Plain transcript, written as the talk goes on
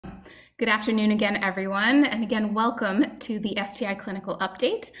Good afternoon again, everyone, and again, welcome to the STI clinical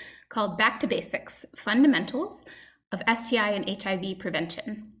update called Back to Basics, Fundamentals of STI and HIV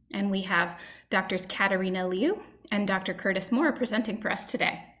Prevention. And we have Drs. Caterina and Dr. Kurtis Mohr presenting for us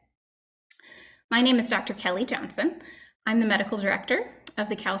today. My name is Dr. Kelly Johnson. I'm the Medical Director of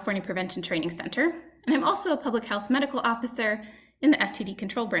the California Prevention Training Center, and I'm also a Public Health Medical Officer in the STD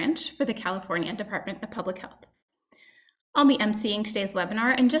Control Branch for the California Department of Public Health. I'll be emceeing today's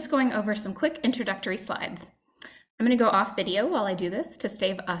webinar and just going over some quick introductory slides. I'm going to go off video while I do this to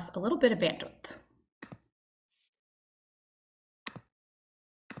save us a little bit of bandwidth.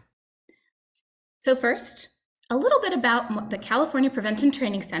 So first, a little bit about the California Prevention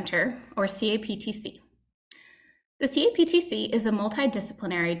Training Center, or CAPTC. The CAPTC is a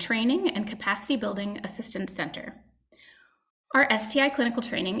multidisciplinary training and capacity building assistance center. Our STI clinical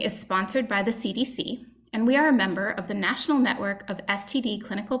training is sponsored by the CDC, and we are a member of the National Network of STD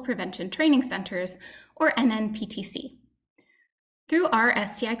Clinical Prevention Training Centers, or NNPTC. Through our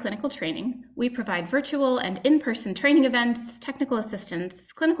STI clinical training, we provide virtual and in-person training events, technical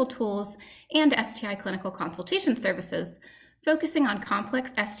assistance, clinical tools, and STI clinical consultation services, focusing on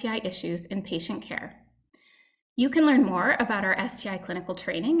complex STI issues in patient care. You can learn more about our STI clinical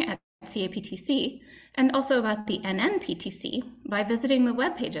training at CAPTC and also about the NNPTC by visiting the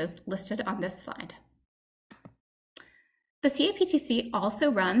web pages listed on this slide. The CAPTC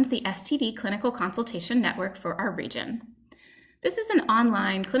also runs the STD Clinical Consultation Network for our region. This is an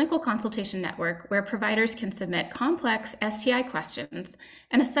online clinical consultation network where providers can submit complex STI questions,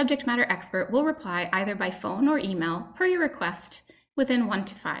 and a subject matter expert will reply either by phone or email per your request within 1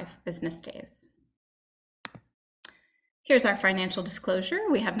 to 5 business days. Here's our financial disclosure.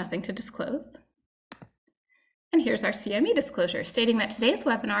 We have nothing to disclose. And here's our CME disclosure stating that today's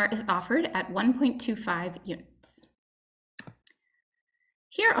webinar is offered at 1.25 units.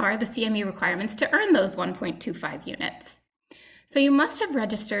 Here are the CME requirements to earn those 1.25 units. So you must have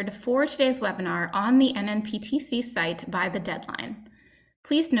registered for today's webinar on the NNPTC site by the deadline.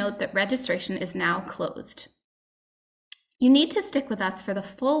 Please note that registration is now closed. You need to stick with us for the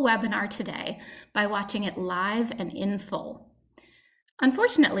full webinar today by watching it live and in full.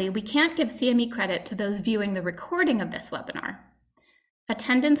 Unfortunately, we can't give CME credit to those viewing the recording of this webinar.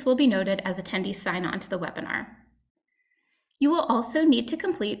 Attendance will be noted as attendees sign on to the webinar. You will also need to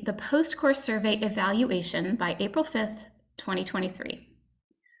complete the post-course survey evaluation by April 5th, 2023.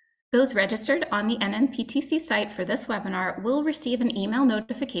 Those registered on the NNPTC site for this webinar will receive an email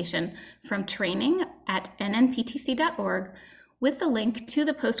notification from training@nnptc.org with the link to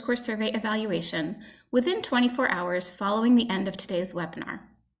the post-course survey evaluation within 24 hours following the end of today's webinar.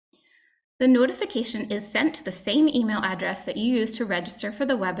 The notification is sent to the same email address that you used to register for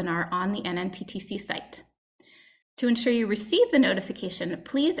the webinar on the NNPTC site. To ensure you receive the notification,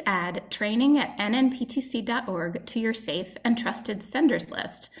 please add training@nnptc.org to your safe and trusted senders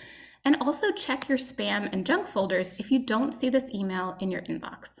list, and also check your spam and junk folders if you don't see this email in your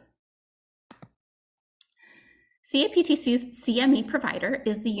inbox. CAPTC's CME provider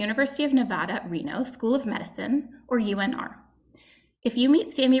is the University of Nevada, Reno School of Medicine, or UNR. If you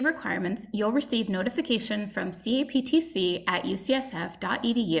meet CME requirements, you'll receive notification from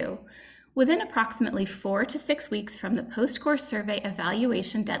captc@ucsf.edu within approximately 4 to 6 weeks from the post-course survey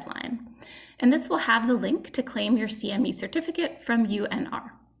evaluation deadline, and this will have the link to claim your CME certificate from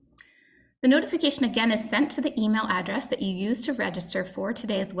UNR. The notification again is sent to the email address that you used to register for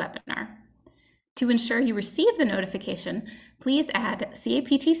today's webinar. To ensure you receive the notification, please add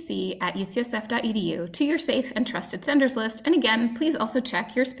captc@ucsf.edu to your safe and trusted senders list, and again, please also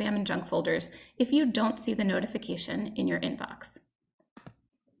check your spam and junk folders if you don't see the notification in your inbox.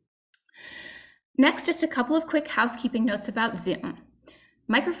 Next, just a couple of quick housekeeping notes about Zoom.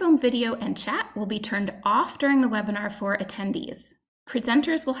 Microphone, video, and chat will be turned off during the webinar for attendees.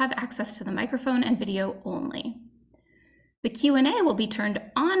 Presenters will have access to the microphone and video only. The Q&A will be turned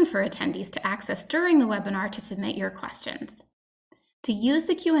on for attendees to access during the webinar to submit your questions. To use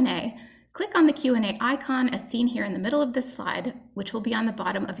the Q&A, click on the Q&A icon as seen here in the middle of this slide, which will be on the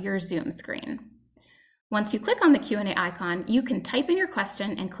bottom of your Zoom screen. Once you click on the Q&A icon, you can type in your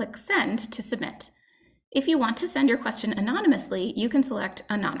question and click Send to submit. If you want to send your question anonymously, you can select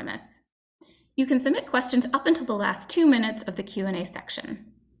Anonymous. You can submit questions up until the last 2 minutes of the Q&A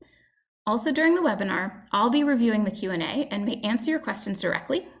section. Also during the webinar, I'll be reviewing the Q&A and may answer your questions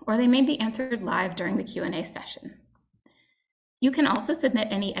directly, or they may be answered live during the Q&A session. You can also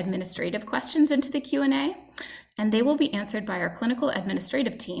submit any administrative questions into the Q&A, and they will be answered by our clinical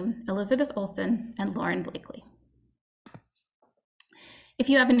administrative team, Elizabeth Olson and Lauren Blakely. If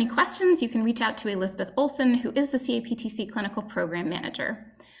you have any questions, you can reach out to Elizabeth Olson, who is the CAPTC Clinical Program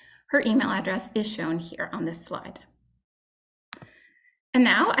Manager. Her email address is shown here on this slide. And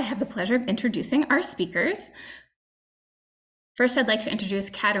now I have the pleasure of introducing our speakers. First, I'd like to introduce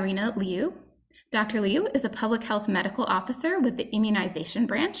Caterina Liu. Dr. Liu is a public health medical officer with the immunization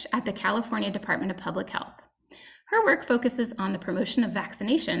branch at the California Department of Public Health. Her work focuses on the promotion of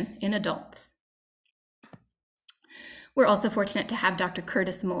vaccination in adults. We're also fortunate to have Dr.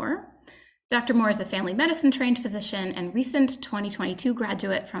 Kurtis Mohr. Dr. Mohr is a family medicine trained physician and recent 2022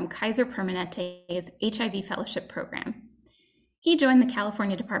 graduate from Kaiser Permanente's HIV fellowship program. He joined the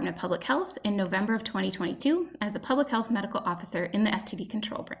California Department of Public Health in November of 2022 as a public health medical officer in the STD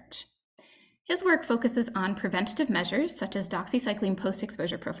control branch. His work focuses on preventative measures such as doxycycline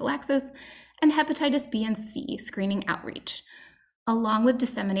post-exposure prophylaxis and hepatitis B and C screening outreach, along with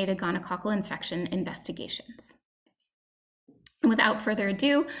disseminated gonococcal infection investigations. And without further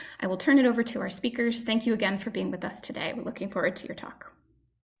ado, I will turn it over to our speakers. Thank you again for being with us today. We're looking forward to your talk.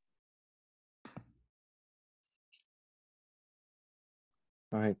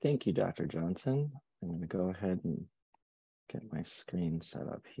 All right, thank you, Dr. Johnson. I'm going to go ahead and get my screen set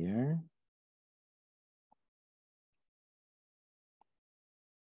up here.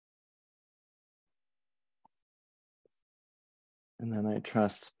 And then I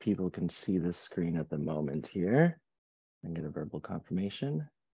trust people can see the screen at the moment here and get a verbal confirmation.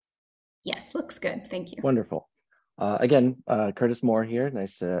 Yes, looks good. Thank you. Wonderful. Again, Kurtis Mohr here.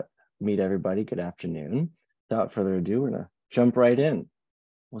 Nice to meet everybody. Good afternoon. Without further ado, we're going to jump right in.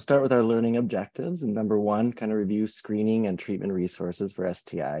 We'll start with our learning objectives. And number one, kind of review screening and treatment resources for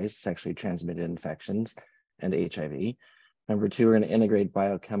STIs, sexually transmitted infections, and HIV. Number two, we're going to integrate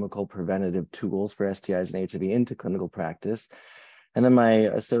biochemical preventative tools for STIs and HIV into clinical practice. And then my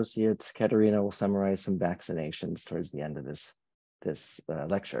associate, Caterina, will summarize some vaccinations towards the end of this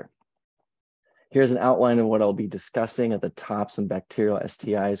lecture. Here's an outline of what I'll be discussing. At the top, some bacterial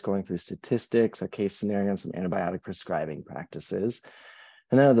STIs, going through statistics, a case scenario, and some antibiotic prescribing practices.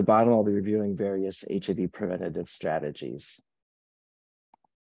 And then at the bottom, I'll be reviewing various HIV preventative strategies.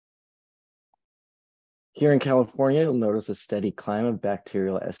 Here in California, you'll notice a steady climb of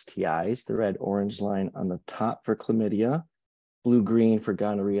bacterial STIs, the red-orange line on the top for chlamydia, blue-green for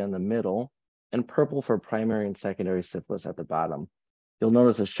gonorrhea in the middle, and purple for primary and secondary syphilis at the bottom. You'll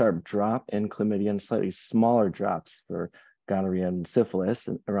notice a sharp drop in chlamydia and slightly smaller drops for gonorrhea and syphilis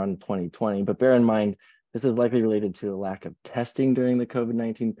around 2020, but bear in mind, this is likely related to a lack of testing during the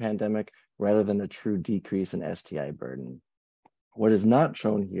COVID-19 pandemic rather than a true decrease in STI burden. What is not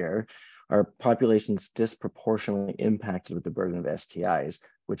shown here are populations disproportionately impacted with the burden of STIs,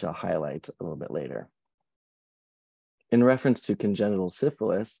 which I'll highlight a little bit later. In reference to congenital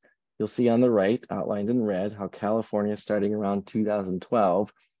syphilis, you'll see on the right, outlined in red, how California, starting around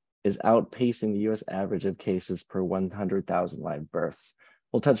 2012, is outpacing the US average of cases per 100,000 live births.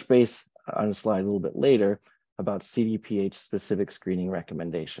 We'll touch base on a slide a little bit later about CDPH specific screening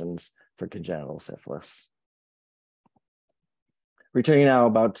recommendations for congenital syphilis. Returning now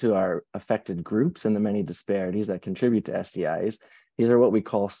about to our affected groups and the many disparities that contribute to STIs, these are what we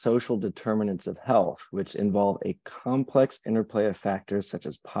call social determinants of health, which involve a complex interplay of factors such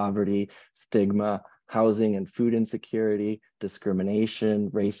as poverty, stigma, housing and food insecurity, discrimination,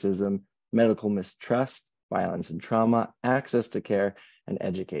 racism, medical mistrust, violence and trauma, access to care, and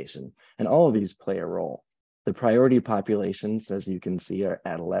education. And all of these play a role. The priority populations, as you can see, are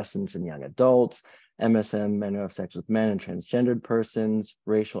adolescents and young adults, MSM, men who have sex with men, and transgendered persons,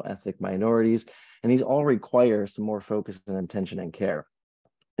 racial ethnic minorities, and these all require some more focus and attention and care.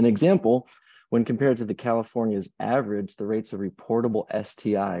 An example, when compared to the California's average, the rates of reportable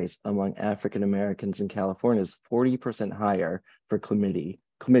STIs among African Americans in California is 40% higher for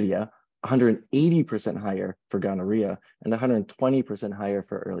chlamydia, 180% higher for gonorrhea, and 120% higher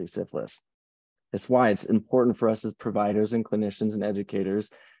for early syphilis. That's why it's important for us as providers and clinicians and educators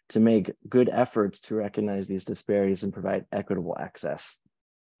to make good efforts to recognize these disparities and provide equitable access.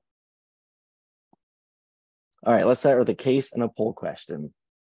 All right, let's start with a case and a poll question.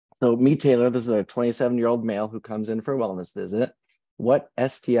 So meet Taylor. This is a 27-year-old male who comes in for a wellness visit. What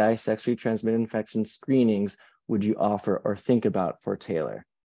STI, sexually transmitted infection screenings would you offer or think about for Taylor?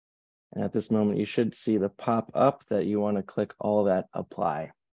 And at this moment, you should see the pop-up that you want to click all that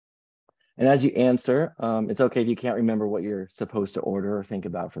apply. And as you answer, it's okay if you can't remember what you're supposed to order or think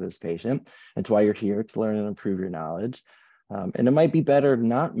about for this patient. It's why you're here, to learn and improve your knowledge. And it might be better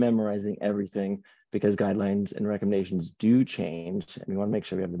not memorizing everything because guidelines and recommendations do change, and we want to make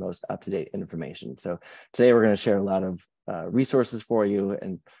sure we have the most up-to-date information. So today we're going to share a lot of resources for you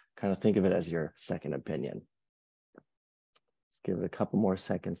and kind of think of it as your second opinion. Just give it a couple more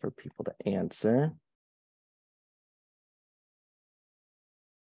seconds for people to answer.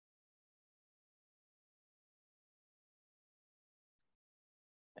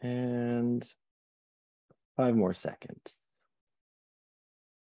 And 5 more seconds.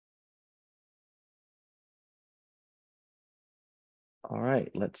 All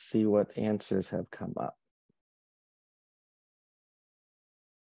right, let's see what answers have come up.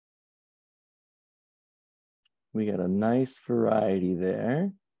 We got a nice variety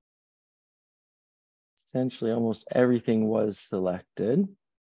there. Essentially, almost everything was selected.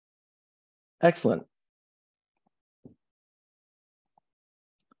 Excellent.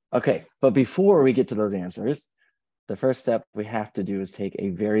 Okay, but before we get to those answers, the first step we have to do is take a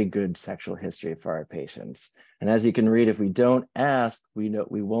very good sexual history for our patients. And as you can read, if we don't ask, we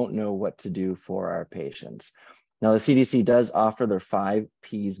won't know what to do for our patients. Now, the CDC does offer their 5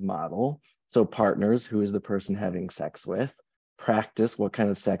 Ps model. So partners, who is the person having sex with? Practice, what kind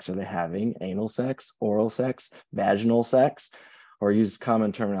of sex are they having? Anal sex, oral sex, vaginal sex, or use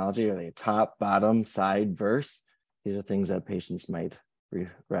common terminology. Are they top, bottom, side, verse? These are things that patients might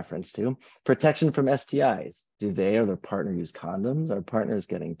reference to. Protection from STIs. Do they or their partner use condoms? Are partners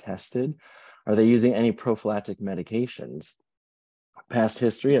getting tested? Are they using any prophylactic medications? Past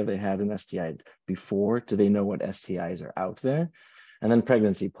history, have they had an STI before? Do they know what STIs are out there? And then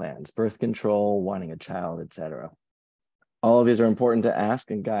pregnancy plans, birth control, wanting a child, etc. All of these are important to ask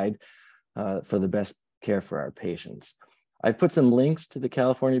and guide for the best care for our patients. I've put some links to the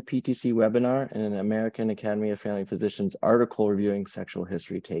California PTC webinar and an American Academy of Family Physicians article reviewing sexual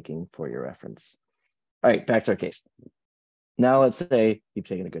history taking for your reference. All right, back to our case. Now let's say you've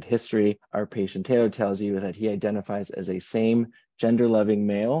taken a good history. Our patient Taylor tells you that he identifies as a same gender-loving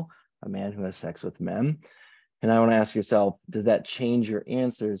male, a man who has sex with men. And I want to ask yourself, does that change your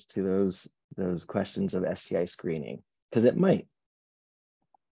answers to those questions of STI screening? Because it might.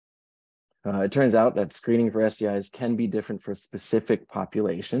 It turns out that screening for STIs can be different for specific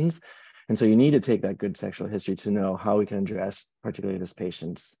populations. And so you need to take that good sexual history to know how we can address particularly this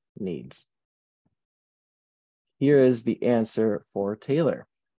patient's needs. Here is the answer for Taylor.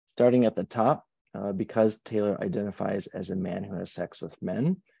 Starting at the top, because Taylor identifies as a man who has sex with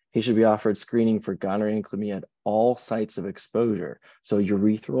men, he should be offered screening for gonorrhea and chlamydia at all sites of exposure. So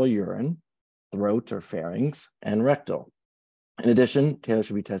urethral urine, throat or pharynx, and rectal. In addition, Taylor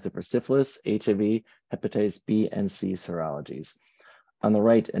should be tested for syphilis, HIV, hepatitis B and C serologies. On the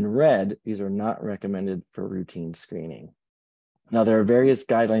right in red, these are not recommended for routine screening. Now, there are various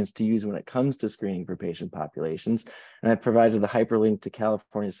guidelines to use when it comes to screening for patient populations, and I've provided the hyperlink to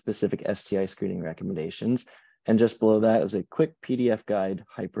California's specific STI screening recommendations. And just below that is a quick PDF guide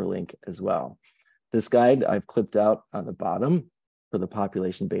hyperlink as well. This guide I've clipped out on the bottom for the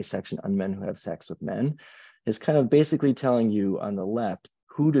population-based section on men who have sex with men. Is kind of basically telling you on the left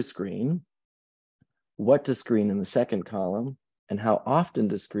who to screen, what to screen in the second column, and how often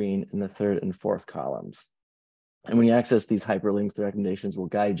to screen in the third and fourth columns. And when you access these hyperlinks, the recommendations will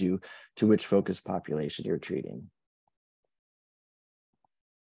guide you to which focused population you're treating.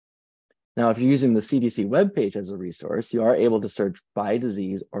 Now, if you're using the CDC webpage as a resource, you are able to search by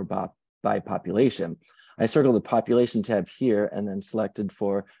disease or by population. I circled the population tab here and then selected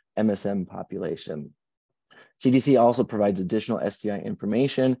for MSM population. CDC also provides additional STI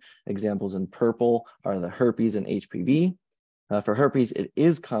information. Examples in purple are the herpes and HPV. For herpes, it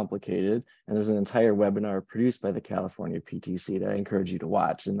is complicated, and there's an entire webinar produced by the California PTC that I encourage you to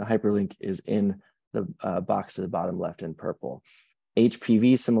watch, and the hyperlink is in the box to the bottom left in purple.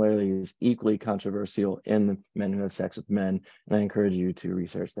 HPV, similarly, is equally controversial in men who have sex with men, and I encourage you to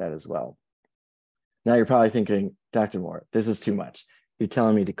research that as well. Now you're probably thinking, Dr. Mohr, this is too much. You're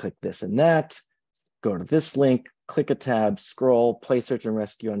telling me to click this and that, go to this link, click a tab, scroll, play search and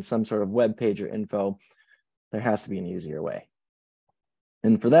rescue on some sort of web page or info. There has to be an easier way.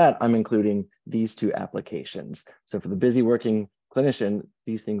 And for that, I'm including these 2 applications. So for the busy working clinician,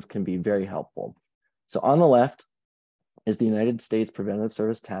 these things can be very helpful. So on the left is the United States Preventive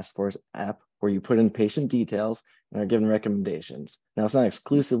Service Task Force app, where you put in patient details and are given recommendations. Now, it's not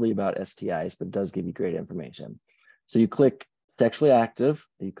exclusively about STIs, but it does give you great information. So you click sexually active,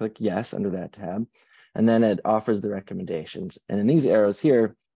 you click yes under that tab, and then it offers the recommendations. And in these arrows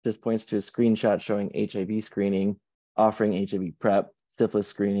here, this points to a screenshot showing HIV screening, offering HIV PrEP, syphilis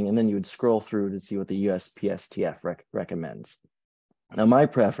screening, and then you would scroll through to see what the USPSTF recommends. Now, my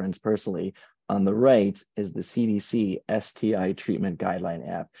preference personally on the right is the CDC STI treatment guideline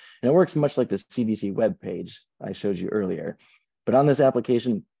app. And it works much like the CDC webpage I showed you earlier. But on this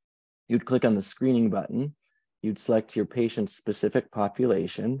application, you'd click on the screening button. You'd select your patient's specific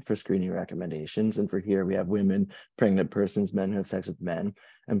population for screening recommendations. And for here, we have women, pregnant persons, men who have sex with men,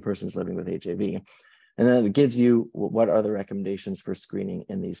 and persons living with HIV. And then it gives you what are the recommendations for screening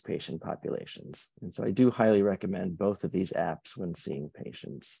in these patient populations. And so I do highly recommend both of these apps when seeing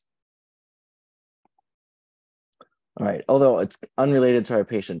patients. All right, although it's unrelated to our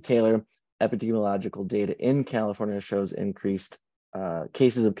patient Taylor, epidemiological data in California shows increased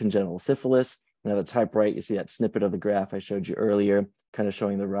cases of congenital syphilis. Now, at the top right, you see that snippet of the graph I showed you earlier, kind of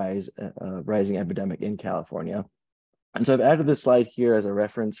showing the rising epidemic in California. And so I've added this slide here as a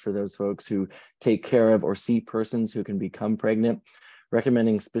reference for those folks who take care of or see persons who can become pregnant,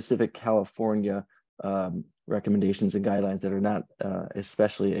 recommending specific California recommendations and guidelines that are not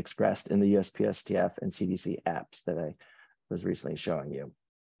especially expressed in the USPSTF and CDC apps that I was recently showing you.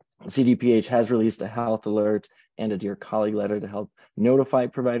 CDPH has released a health alert and a Dear Colleague letter to help notify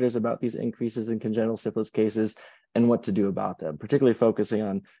providers about these increases in congenital syphilis cases and what to do about them, particularly focusing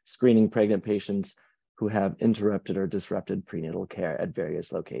on screening pregnant patients who have interrupted or disrupted prenatal care at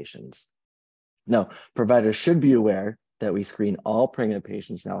various locations. Now, providers should be aware that we screen all pregnant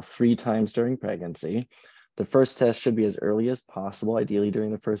patients now 3 times during pregnancy. The first test should be as early as possible, ideally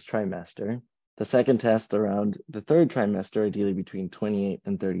during the first trimester. The second test around the 3rd trimester, ideally between 28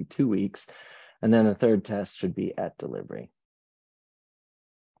 and 32 weeks. And then the 3rd test should be at delivery.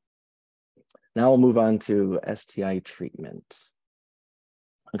 Now we'll move on to STI treatment.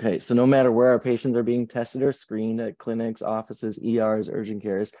 Okay, so no matter where our patients are being tested or screened at clinics, offices, ERs, urgent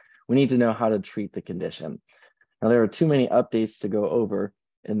cares, we need to know how to treat the condition. Now, there are too many updates to go over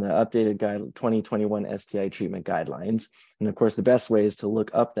in the updated 2021 STI treatment guidelines. And of course, the best way is to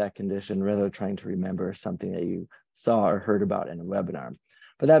look up that condition rather than trying to remember something that you saw or heard about in a webinar.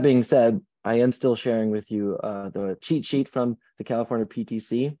 But that being said, I am still sharing with you the cheat sheet from the California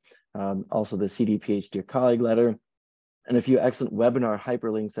PTC, also the CDPH Dear Colleague letter, and a few excellent webinar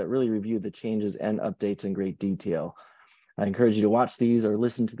hyperlinks that really review the changes and updates in great detail. I encourage you to watch these or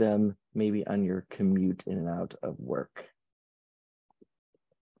listen to them maybe on your commute in and out of work.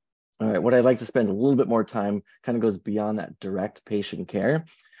 All right, what I'd like to spend a little bit more time kind of goes beyond that direct patient care.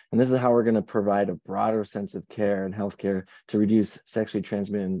 And this is how we're going to provide a broader sense of care and healthcare to reduce sexually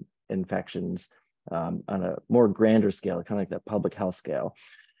transmitted infections on a more grander scale, kind of like that public health scale.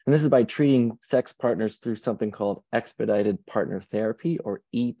 And this is by treating sex partners through something called expedited partner therapy, or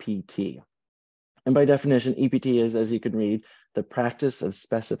EPT. And by definition, EPT is, as you can read, the practice of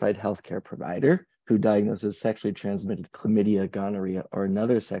specified healthcare provider who diagnoses sexually transmitted chlamydia, gonorrhea, or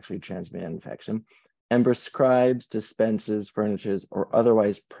another sexually transmitted infection, and prescribes, dispenses, furnishes, or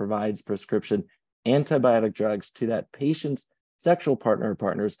otherwise provides prescription antibiotic drugs to that patient's sexual partner or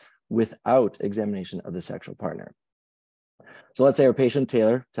partners without examination of the sexual partner. So let's say our patient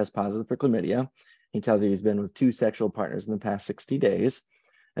Taylor tests positive for chlamydia. He tells you he's been with 2 sexual partners in the past 60 days.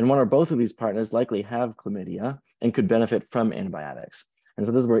 And one or both of these partners likely have chlamydia and could benefit from antibiotics. And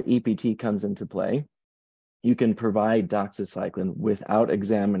so this is where EPT comes into play. You can provide doxycycline without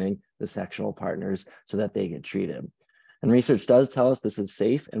examining the sexual partners so that they get treated. And research does tell us this is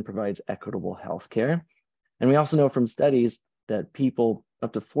safe and provides equitable health care. And we also know from studies that people,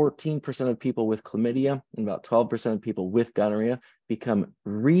 up to 14% of people with chlamydia and about 12% of people with gonorrhea become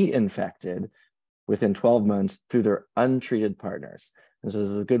reinfected within 12 months through their untreated partners. And so this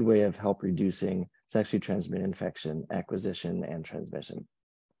is a good way of help reducing sexually transmitted infection, acquisition, and transmission.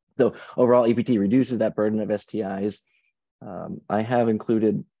 So overall, EPT reduces that burden of STIs. I have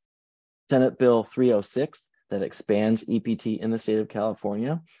included Senate Bill 306 that expands EPT in the state of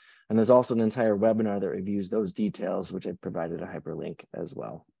California. And there's also an entire webinar that reviews those details, which I've provided a hyperlink as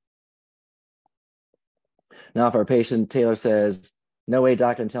well. Now, if our patient Taylor says, "No way,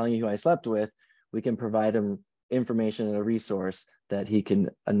 doc, I'm telling you who I slept with," we can provide him information and a resource that he can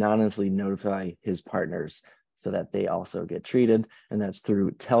anonymously notify his partners so that they also get treated. And that's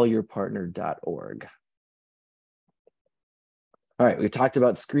through tellyourpartner.org. All right, we've talked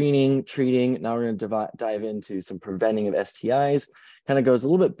about screening, treating. Now we're going to dive into some preventing of STIs. Kind of goes a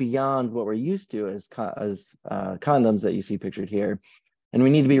little bit beyond what we're used to as condoms that you see pictured here. And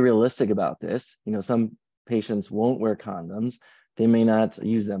we need to be realistic about this. You know, some patients won't wear condoms. They may not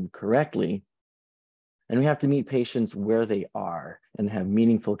use them correctly. And we have to meet patients where they are and have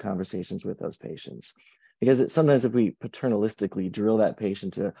meaningful conversations with those patients. Because sometimes if we paternalistically drill that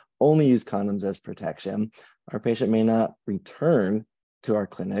patient to only use condoms as protection, our patient may not return to our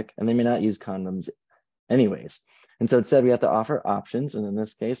clinic and they may not use condoms anyways. And so instead we have to offer options. And in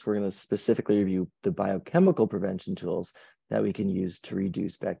this case, we're going to specifically review the biochemical prevention tools that we can use to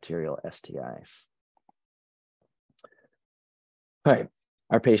reduce bacterial STIs. All right,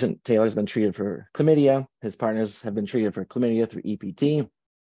 our patient Taylor's been treated for chlamydia. His partners have been treated for chlamydia through EPT.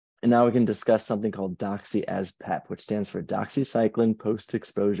 And now we can discuss something called Doxy as PEP, which stands for doxycycline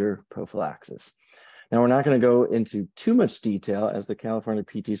post-exposure prophylaxis. Now, we're not going to go into too much detail as the California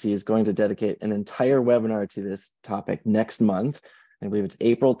PTC is going to dedicate an entire webinar to this topic next month. I believe it's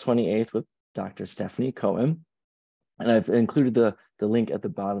April 28th with Dr. Stephanie Cohen. And I've included the link at the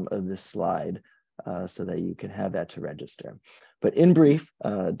bottom of this slide so that you can have that to register. But in brief,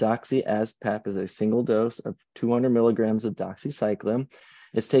 doxy as PEP is a single dose of 200 milligrams of doxycycline.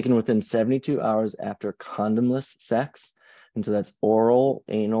 It's taken within 72 hours after condomless sex. And so that's oral,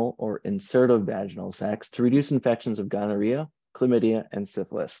 anal, or insertovaginal sex to reduce infections of gonorrhea, chlamydia, and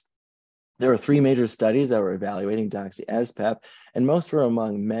syphilis. There are 3 major studies that were evaluating doxy as PEP, and most were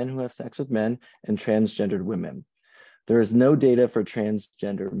among men who have sex with men and transgendered women. There is no data for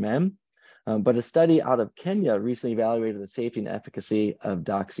transgender men, but a study out of Kenya recently evaluated the safety and efficacy of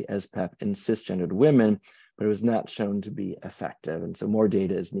doxy as PEP in cisgendered women, but it was not shown to be effective. And so more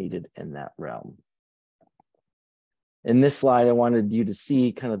data is needed in that realm. In this slide, I wanted you to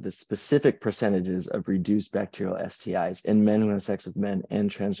see kind of the specific percentages of reduced bacterial STIs in men who have sex with men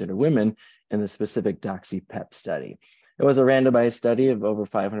and transgender women in the specific doxy PEP study. It was a randomized study of over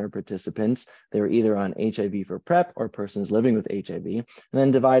 500 participants. They were either on HIV for PrEP or persons living with HIV, and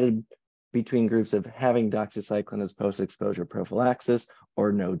then divided between groups of having doxycycline as post-exposure prophylaxis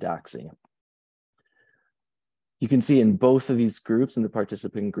or no doxy. You can see in both of these groups, in the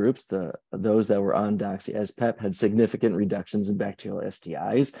participant groups, those that were on doxy as PEP had significant reductions in bacterial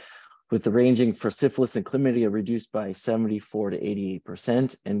STIs, with the ranging for syphilis and chlamydia reduced by 74 to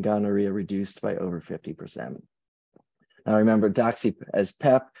 88%, and gonorrhea reduced by over 50%. Now remember, doxy as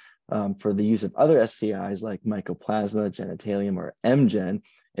PEP for the use of other STIs like mycoplasma, genitalium, or MGen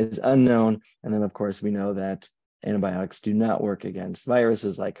is unknown. And then of course, we know that antibiotics do not work against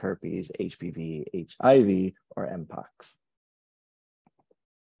viruses like herpes, HPV, HIV, or mpox.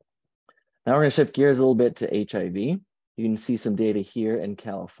 Now we're going to shift gears a little bit to HIV. You can see some data here in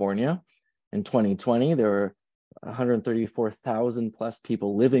California. In 2020, there were 134,000 plus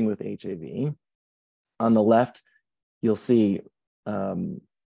people living with HIV. On the left, you'll see,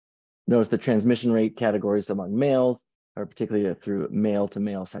 notice the transmission rate categories among males, or particularly through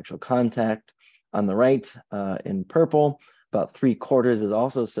male-to-male sexual contact. On the right, in purple, about 3/4 is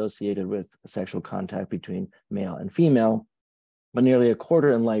also associated with sexual contact between male and female, but nearly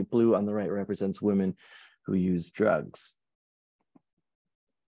 1/4 in light blue on the right represents women who use drugs.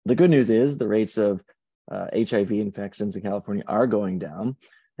 The good news is the rates of HIV infections in California are going down.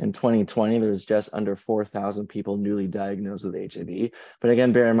 In 2020, there's just under 4,000 people newly diagnosed with HIV. But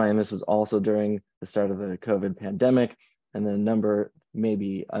again, bear in mind, this was also during the start of the COVID pandemic, and the number may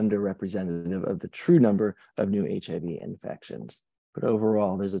be underrepresentative of the true number of new HIV infections. But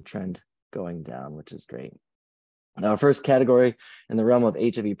overall, there's a trend going down, which is great. Now, our first category in the realm of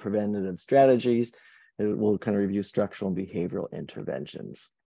HIV preventative strategies, we'll kind of review structural and behavioral interventions.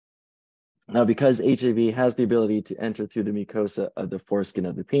 Now, because HIV has the ability to enter through the mucosa of the foreskin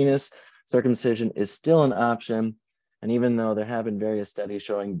of the penis, circumcision is still an option. And even though there have been various studies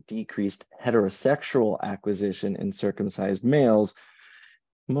showing decreased heterosexual acquisition in circumcised males,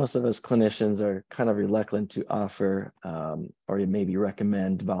 most of us clinicians are kind of reluctant to offer or maybe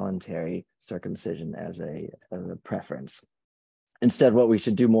recommend voluntary circumcision as a preference. Instead, what we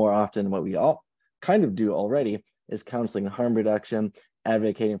should do more often, what we all kind of do already, is counseling and harm reduction,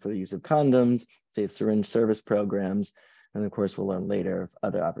 advocating for the use of condoms, safe syringe service programs, and of course, we'll learn later of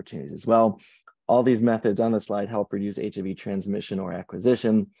other opportunities as well. All these methods on the slide help reduce HIV transmission or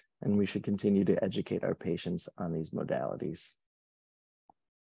acquisition, and we should continue to educate our patients on these modalities.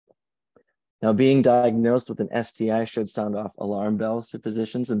 Now, being diagnosed with an STI should sound off alarm bells to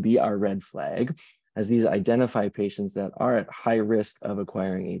physicians and be our red flag, as these identify patients that are at high risk of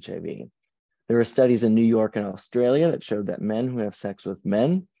acquiring HIV. There were studies in New York and Australia that showed that men who have sex with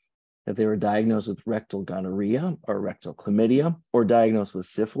men, if they were diagnosed with rectal gonorrhea or rectal chlamydia, or diagnosed with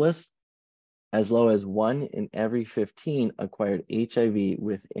syphilis, as low as 1 in every 15 acquired HIV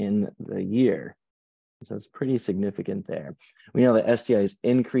within the year. So it's pretty significant there. We know that STIs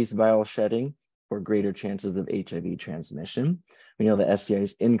increase viral shedding for greater chances of HIV transmission. We know that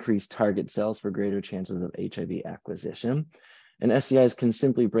STIs increase target cells for greater chances of HIV acquisition. And STIs can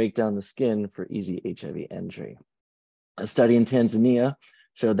simply break down the skin for easy HIV entry. A study in Tanzania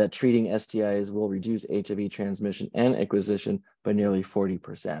showed that treating STIs will reduce HIV transmission and acquisition by nearly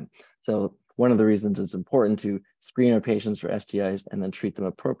 40%. So one of the reasons it's important to screen our patients for STIs and then treat them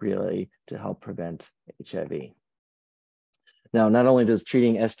appropriately to help prevent HIV. Now, not only does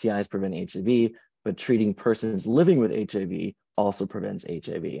treating STIs prevent HIV, but treating persons living with HIV also prevents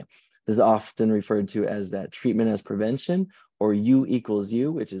HIV. This is often referred to as that treatment as prevention, or U equals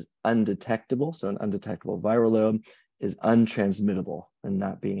U, which is undetectable, so an undetectable viral load, is untransmittable and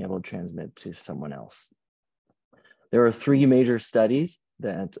not being able to transmit to someone else. There are 3 major studies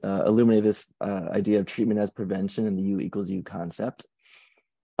that illuminate this idea of treatment as prevention and the U equals U concept.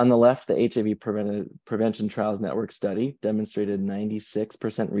 On the left, the HIV Prevention Trials Network study demonstrated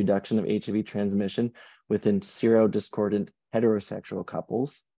 96% reduction of HIV transmission within serodiscordant heterosexual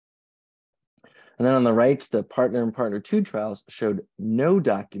couples. And then on the right, the Partner and Partner 2 trials showed no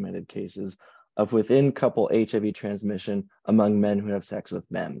documented cases of within couple HIV transmission among men who have sex with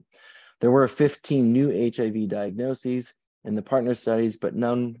men. There were 15 new HIV diagnoses in the partner studies, but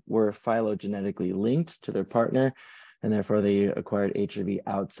none were phylogenetically linked to their partner, and therefore they acquired HIV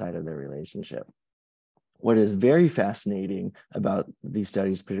outside of their relationship. What is very fascinating about these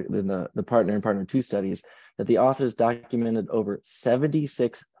studies, the Partner and Partner 2 studies, that the authors documented over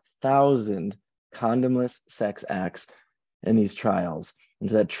 76,000 condomless sex acts in these trials. And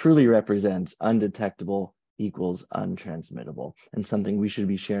so that truly represents undetectable equals untransmittable, and something we should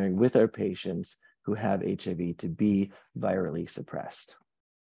be sharing with our patients who have HIV to be virally suppressed.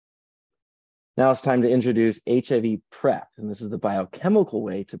 Now it's time to introduce HIV PrEP, and this is the biochemical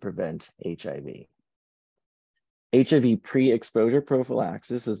way to prevent HIV. HIV pre-exposure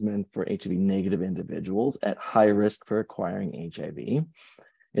prophylaxis is meant for HIV negative individuals at high risk for acquiring HIV.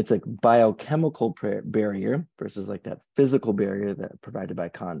 It's a biochemical barrier versus like that physical barrier that provided by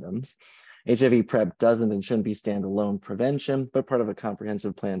condoms. HIV PrEP doesn't and shouldn't be standalone prevention, but part of a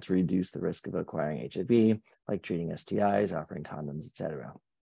comprehensive plan to reduce the risk of acquiring HIV, like treating STIs, offering condoms, etc.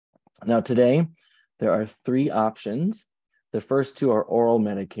 Now today, there are 3 options. The first 2 are oral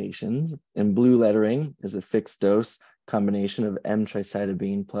medications. In blue lettering is a fixed dose combination of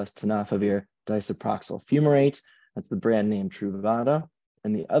M-tricytidine plus tenofovir disoproxil fumarate. That's the brand name Truvada.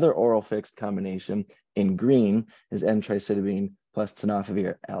 And the other oral fixed combination in green is M-tricytidine plus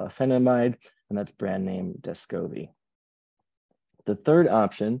tenofovir alafenamide, and that's brand name Descovy. The third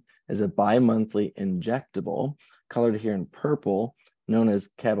option is a bi-monthly injectable, colored here in purple, known as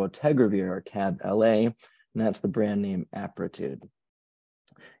cabotegravir or CAB-LA, and that's the brand name Apretude.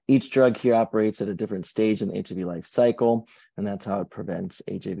 Each drug here operates at a different stage in the HIV life cycle, and that's how it prevents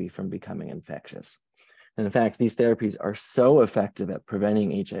HIV from becoming infectious. And in fact, these therapies are so effective at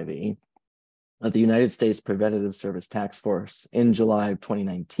preventing HIV that the United States Preventative Service Task Force in July of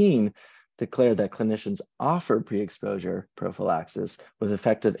 2019 declared that clinicians offer pre-exposure prophylaxis with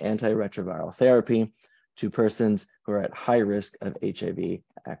effective antiretroviral therapy to persons who are at high risk of HIV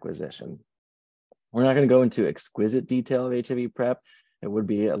acquisition. We're not going to go into exquisite detail of HIV PrEP. It would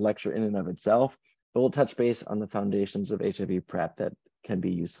be a lecture in and of itself, but we'll touch base on the foundations of HIV PrEP that can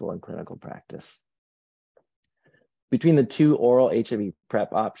be useful in clinical practice. Between the 2 oral HIV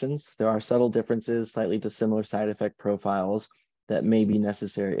PrEP options, there are subtle differences, slightly dissimilar side effect profiles that may be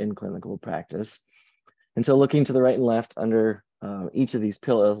necessary in clinical practice. And so looking to the right and left under each of these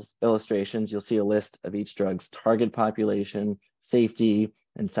pill illustrations, you'll see a list of each drug's target population, safety,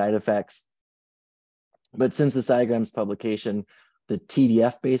 and side effects. But since this diagram's publication, the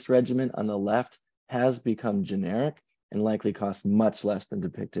TDF-based regimen on the left has become generic and likely costs much less than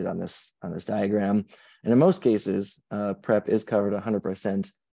depicted on this diagram. And in most cases, PrEP is covered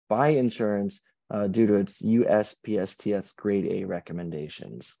 100% by insurance due to its USPSTF's grade A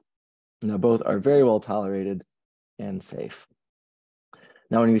recommendations. Now, both are very well tolerated and safe.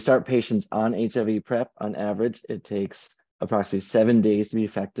 Now, when we start patients on HIV PrEP, on average, it takes approximately 7 days to be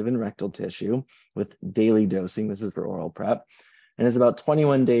effective in rectal tissue with daily dosing. This is for oral PrEP. And it's about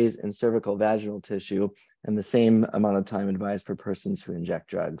 21 days in cervical vaginal tissue and the same amount of time advised for persons who inject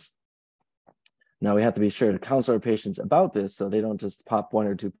drugs. Now, we have to be sure to counsel our patients about this so they don't just pop 1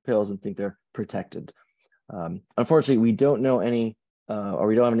 or 2 pills and think they're protected. Unfortunately, we don't know any, or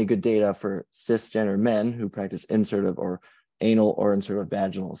we don't have any good data for cisgender men who practice insertive or anal or insertive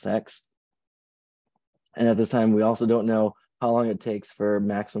vaginal sex. And at this time, we also don't know how long it takes for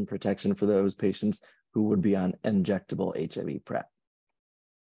maximum protection for those patients who would be on injectable HIV PrEP.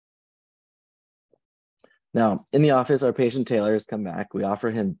 Now, in the office, our patient Taylor has come back. We offer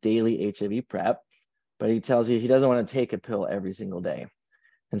him daily HIV PrEP, but he tells you he doesn't want to take a pill every single day.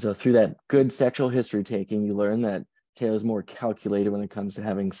 And so through that good sexual history taking, you learn that Taylor's more calculated when it comes to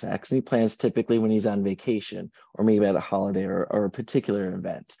having sex, and he plans typically when he's on vacation or maybe at a holiday or a particular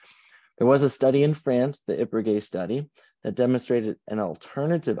event. There was a study in France, the Ipergay study, that demonstrated an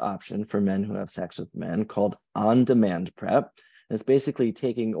alternative option for men who have sex with men called on-demand PrEP. It's basically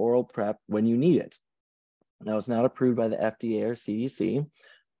taking oral PrEP when you need it. Now, it's not approved by the FDA or CDC,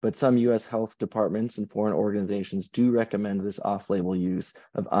 but some US health departments and foreign organizations do recommend this off-label use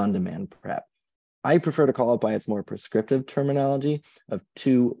of on-demand PrEP. I prefer to call it by its more prescriptive terminology of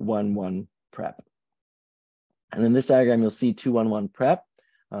 2-1-1 PrEP. And in this diagram, you'll see 211 PrEP.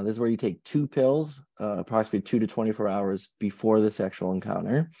 This is where you take 2 pills, approximately 2 to 24 hours before the sexual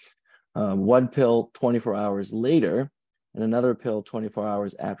encounter, 1 pill 24 hours later, and another pill 24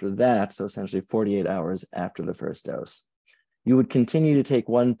 hours after that, so essentially 48 hours after the first dose. You would continue to take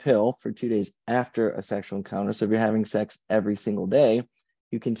 1 pill for 2 days after a sexual encounter. So if you're having sex every single day,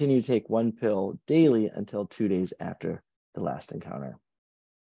 you continue to take 1 pill daily until 2 days after the last encounter.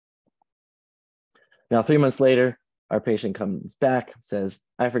 Now, 3 months later, our patient comes back, says,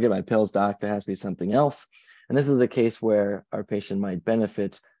 I forget my pills, doc, there has to be something else. And this is the case where our patient might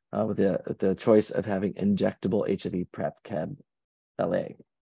benefit with the choice of having injectable HIV PrEP CAB-LA.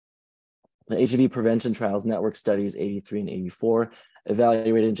 The HIV Prevention Trials Network studies 83 and 84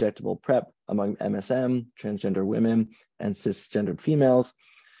 evaluated injectable PrEP among MSM, transgender women, and cisgendered females.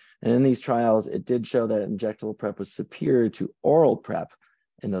 And in these trials, it did show that injectable PrEP was superior to oral PrEP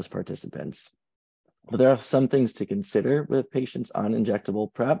in those participants. But there are some things to consider with patients on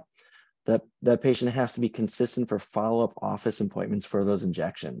injectable PrEP. That patient has to be consistent for follow-up office appointments for those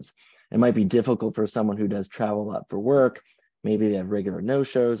injections. It might be difficult for someone who does travel a lot for work. Maybe they have regular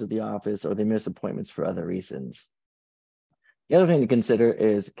no-shows at the office, or they miss appointments for other reasons. The other thing to consider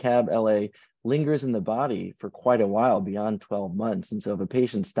is CAB-LA lingers in the body for quite a while, beyond 12 months. And so if a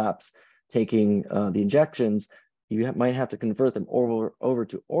patient stops taking the injections, you might have to convert them over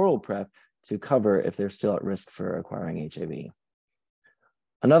to oral PrEP to cover if they're still at risk for acquiring HIV.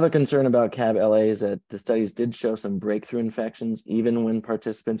 Another concern about CAB-LA is that the studies did show some breakthrough infections, even when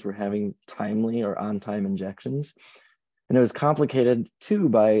participants were having timely or on-time injections. And it was complicated too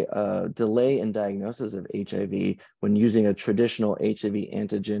by a delay in diagnosis of HIV when using a traditional HIV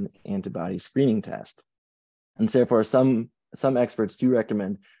antigen antibody screening test. And so therefore, some experts do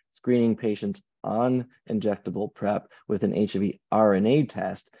recommend screening patients on injectable PrEP with an HIV RNA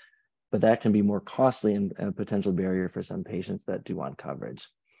test, but that can be more costly and a potential barrier for some patients that do want coverage.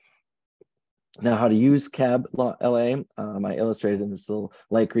 Now, how to use CAB-LA, I illustrated in this little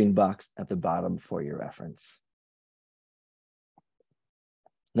light green box at the bottom for your reference.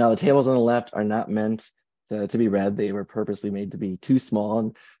 Now, the tables on the left are not meant to be read. They were purposely made to be too small,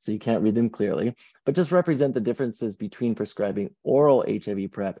 and so you can't read them clearly, but just represent the differences between prescribing oral HIV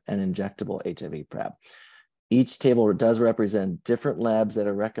PrEP and injectable HIV PrEP. Each table does represent different labs that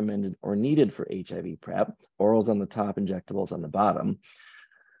are recommended or needed for HIV PrEP, orals on the top, injectables on the bottom.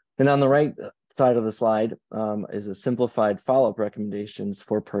 And on the right side of the slide is a simplified follow-up recommendations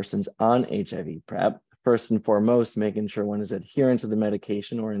for persons on HIV PrEP. First and foremost, making sure one is adherent to the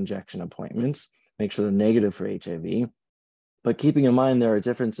medication or injection appointments, make sure they're negative for HIV. But keeping in mind there are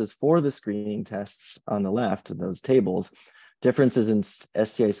differences for the screening tests on the left in those tables, differences in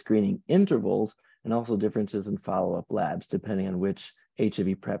STI screening intervals, and also differences in follow-up labs, depending on which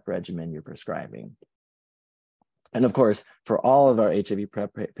HIV PrEP regimen you're prescribing. And of course, for all of our HIV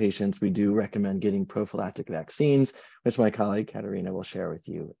PrEP patients, we do recommend getting prophylactic vaccines, which my colleague Caterina will share with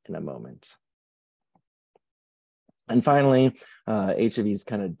you in a moment. And finally, HIV's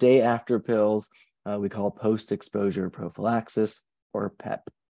kind of day after pills, we call post-exposure prophylaxis, or PEP.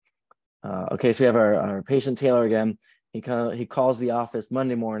 Okay, so we have our patient Taylor again. He calls the office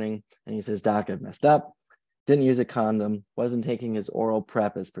Monday morning and he says, Doc, I've messed up. Didn't use a condom, wasn't taking his oral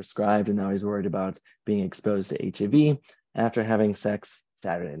PrEP as prescribed, and now he's worried about being exposed to HIV after having sex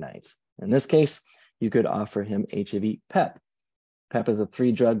Saturday night. In this case, you could offer him HIV PEP. PEP is a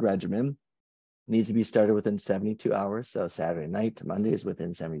 3-drug regimen. It needs to be started within 72 hours, so Saturday night to Monday is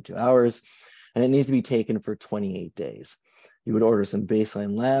within 72 hours, and it needs to be taken for 28 days. You would order some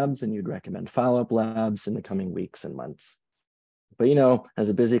baseline labs, and you'd recommend follow-up labs in the coming weeks and months. But you know, as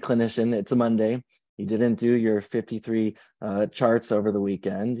a busy clinician, it's a Monday. You didn't do your 53 charts over the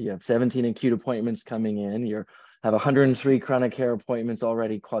weekend. You have 17 acute appointments coming in. You have 103 chronic care appointments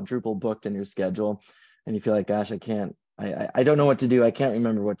already quadruple booked in your schedule. And you feel like, gosh, I don't know what to do. I can't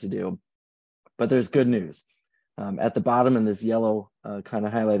remember what to do. But there's good news. At the bottom in this yellow kind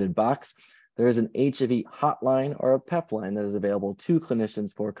of highlighted box, there is an HIV hotline or a PEP line that is available to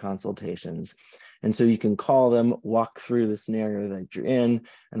clinicians for consultations. And so you can call them, walk through the scenario that you're in,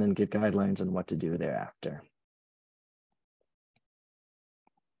 and then get guidelines on what to do thereafter.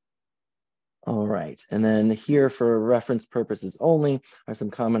 All right, and then here for reference purposes only are some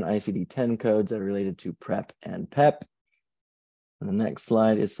common ICD-10 codes that are related to PrEP and PEP. And the next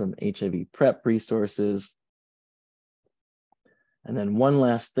slide is some HIV PrEP resources. And then one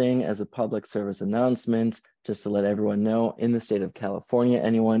last thing as a public service announcement, just to let everyone know, in the state of California,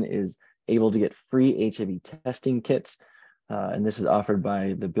 anyone is able to get free HIV testing kits. And this is offered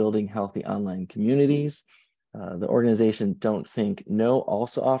by the Building Healthy Online Communities. The organization Don't Think No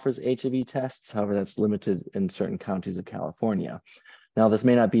also offers HIV tests. However, that's limited in certain counties of California. Now, this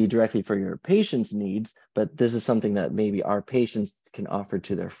may not be directly for your patient's needs, but this is something that maybe our patients can offer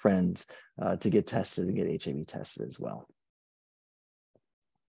to their friends to get tested and get HIV tested as well.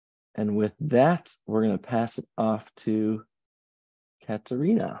 And with that, we're going to pass it off to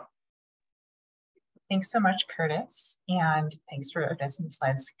Caterina. Thanks so much, Kurtis, and thanks for organizing the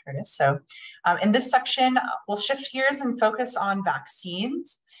slides, Kurtis. So in this section, we'll shift gears and focus on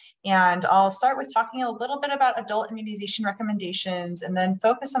vaccines. And I'll start with talking a little bit about adult immunization recommendations and then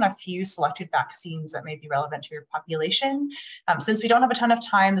focus on a few selected vaccines that may be relevant to your population. Since we don't have a ton of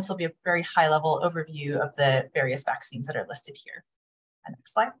time, this will be a very high-level overview of the various vaccines that are listed here.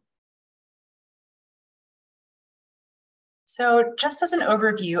 Next slide. So just as an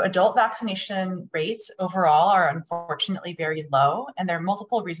overview, adult vaccination rates overall are unfortunately very low, and there are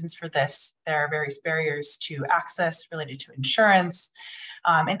multiple reasons for this. There are various barriers to access related to insurance,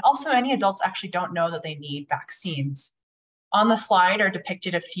 and also many adults actually don't know that they need vaccines. On the slide are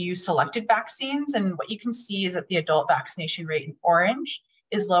depicted a few selected vaccines, and what you can see is that the adult vaccination rate in orange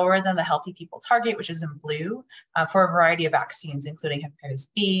is lower than the healthy people target, which is in blue, for a variety of vaccines, including hepatitis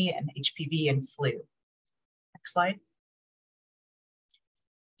B and HPV and flu. Next slide.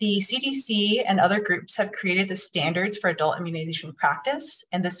 The CDC and other groups have created the standards for adult immunization practice,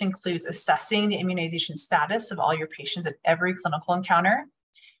 and this includes assessing the immunization status of all your patients at every clinical encounter,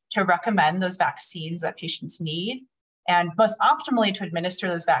 to recommend those vaccines that patients need, and most optimally to administer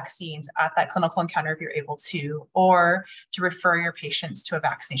those vaccines at that clinical encounter if you're able to, or to refer your patients to a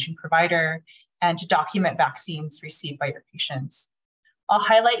vaccination provider, and to document vaccines received by your patients. I'll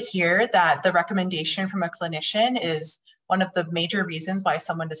highlight here that the recommendation from a clinician is one of the major reasons why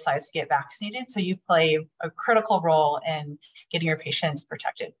someone decides to get vaccinated. So you play a critical role in getting your patients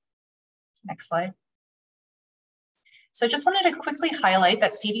protected. Next slide. So I just wanted to quickly highlight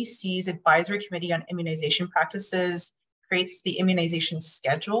that CDC's Advisory Committee on Immunization Practices creates the immunization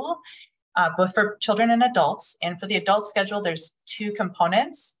schedule, both for children and adults. And for the adult schedule, there's two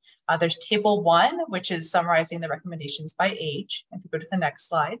components. There's table 1, which is summarizing the recommendations by age. If you go to the next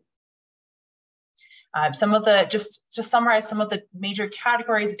slide. Just to summarize some of the major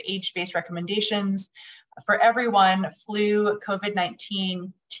categories of age-based recommendations. For everyone, flu,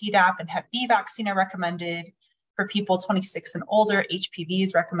 COVID-19, Tdap, and Hep B vaccine are recommended. For people 26 and older, HPV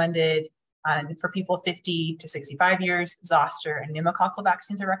is recommended. And for people 50 to 65 years, zoster and pneumococcal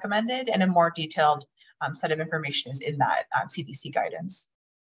vaccines are recommended. And a more detailed set of information is in that CDC guidance.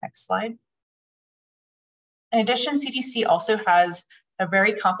 Next slide. In addition, CDC also has a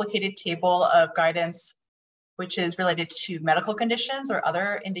very complicated table of guidance, which is related to medical conditions or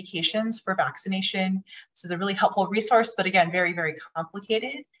other indications for vaccination. This is a really helpful resource, but again, very, very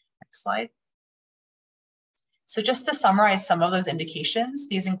complicated. Next slide. So just to summarize some of those indications,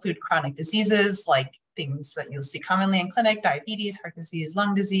 these include chronic diseases like things that you'll see commonly in clinic, diabetes, heart disease,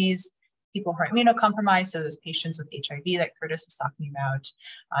 lung disease, people who are immunocompromised, so those patients with HIV that Kurtis was talking about,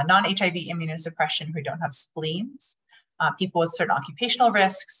 non-HIV immunosuppression who don't have spleens, people with certain occupational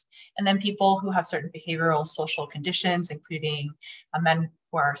risks, and then people who have certain behavioral social conditions, including men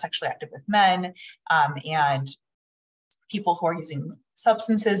who are sexually active with men, and people who are using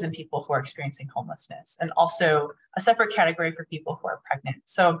substances and people who are experiencing homelessness, and also a separate category for people who are pregnant.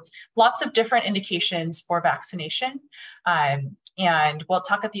 So lots of different indications for vaccination. And we'll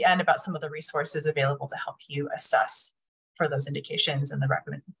talk at the end about some of the resources available to help you assess for those indications and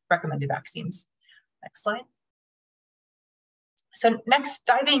the recommended vaccines. Next slide. So next,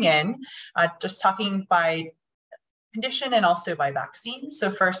 diving in, just talking by condition and also by vaccine. So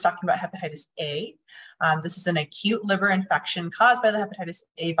first, talking about hepatitis A. This is an acute liver infection caused by the hepatitis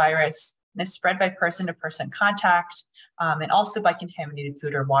A virus and is spread by person-to-person contact and also by contaminated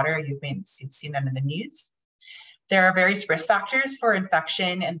food or water. You've seen them in the news. There are various risk factors for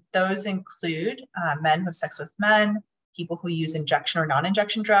infection, and those include men who have sex with men, people who use injection or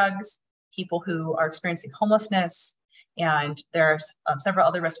non-injection drugs, people who are experiencing homelessness, and there are several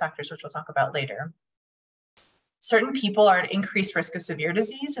other risk factors which we'll talk about later. Certain people are at increased risk of severe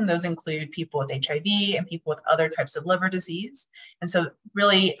disease, and those include people with HIV and people with other types of liver disease. And so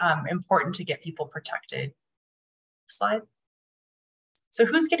really important to get people protected. Next slide. So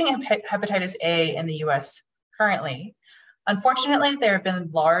who's getting hepatitis A in the US currently? Unfortunately, there have been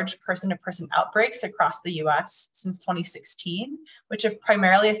large person-to-person outbreaks across the US since 2016, which have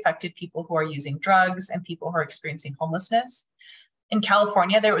primarily affected people who are using drugs and people who are experiencing homelessness. In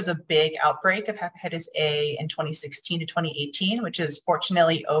California, there was a big outbreak of hepatitis A in 2016 to 2018, which is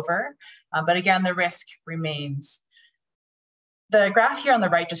fortunately over. But again, the risk remains. The graph here on the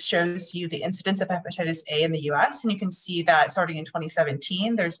right just shows you the incidence of hepatitis A in the US, and you can see that starting in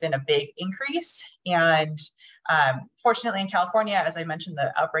 2017, there's been a big increase. And fortunately in California, as I mentioned,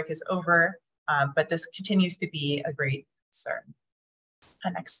 the outbreak is over, but this continues to be a great concern.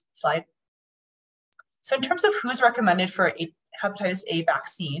 Next slide. So in terms of who's recommended for a hepatitis A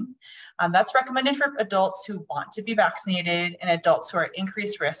vaccine, that's recommended for adults who want to be vaccinated and adults who are at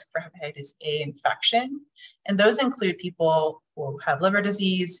increased risk for hepatitis A infection. And those include people who have liver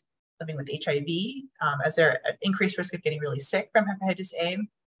disease, living with HIV, as they're at increased risk of getting really sick from hepatitis A,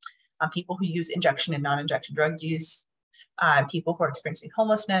 people who use injection and non-injection drug use, people who are experiencing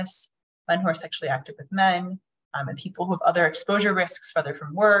homelessness, men who are sexually active with men, and people who have other exposure risks, whether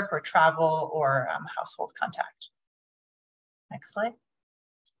from work or travel or household contact. Next slide.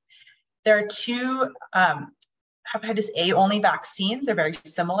 There are two hepatitis A only vaccines. They're very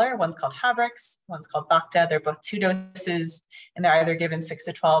similar. One's called Havrix, one's called Bacta. They're both 2 doses, and they're either given 6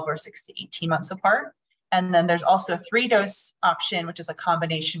 to 12 or 6 to 18 months apart. And then there's also a 3-dose option, which is a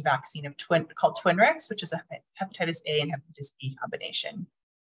combination vaccine of called Twinrix, which is a hepatitis A and hepatitis B combination.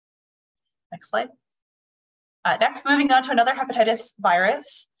 Next slide. Next, moving on to another hepatitis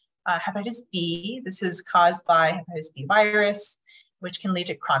virus, hepatitis B. This is caused by hepatitis B virus, which can lead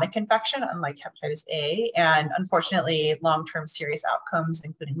to chronic infection, unlike hepatitis A, and unfortunately, long-term serious outcomes,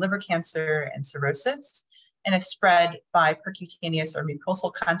 including liver cancer and cirrhosis, and is spread by percutaneous or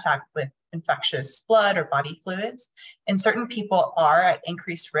mucosal contact with infectious blood or body fluids. And certain people are at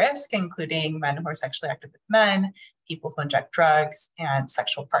increased risk, including men who are sexually active with men, people who inject drugs, and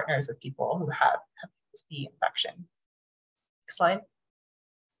sexual partners of people who have hepatitis B infection. Next slide.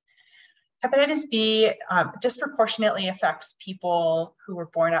 Hepatitis B disproportionately affects people who were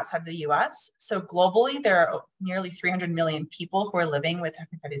born outside of the US. So globally, there are nearly 300 million people who are living with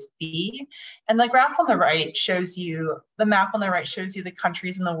hepatitis B. And the graph on the right shows you, the map on the right shows you the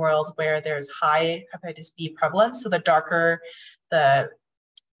countries in the world where there's high hepatitis B prevalence. So the darker the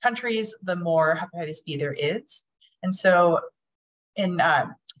countries, the more hepatitis B there is. And so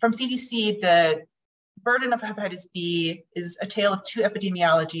from CDC, the burden of hepatitis B is a tale of 2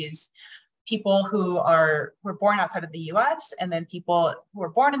 epidemiologies: people who were born outside of the US, and then people who are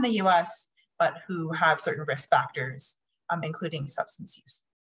born in the US, but who have certain risk factors, including substance use.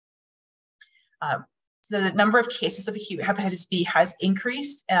 The number of cases of acute hepatitis B has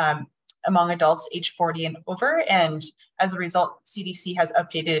increased among adults age 40 and over. And as a result, CDC has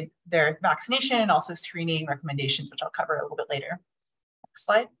updated their vaccination and also screening recommendations, which I'll cover a little bit later. Next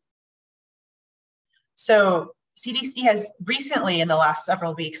slide. So CDC has recently, in the last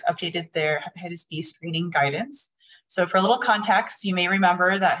several weeks, updated their hepatitis B screening guidance. So for a little context, you may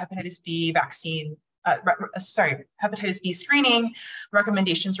remember that hepatitis B hepatitis B screening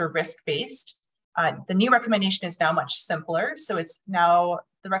recommendations were risk-based. The new recommendation is now much simpler. So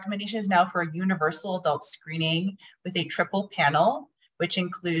the recommendation is now for a universal adult screening with a triple panel, which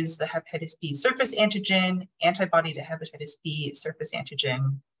includes the hepatitis B surface antigen, antibody to hepatitis B surface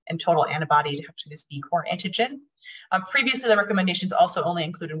antigen, and total antibody to hepatitis B core antigen. Previously, the recommendations also only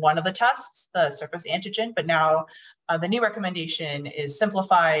included one of the tests, the surface antigen, but now the new recommendation is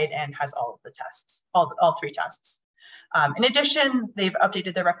simplified and has all of the tests, all 3 tests. In addition, they've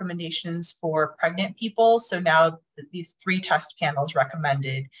updated their recommendations for pregnant people. So now these 3 test panels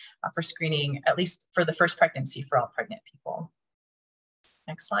recommended for screening, at least for the first pregnancy for all pregnant people.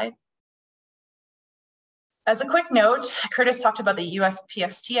 Next slide. As a quick note, Kurtis talked about the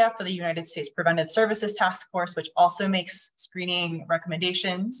USPSTF, for the United States Preventive Services Task Force, which also makes screening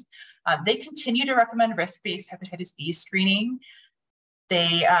recommendations. They continue to recommend risk-based hepatitis B screening.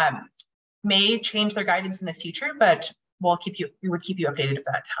 They may change their guidance in the future, but we would keep you updated if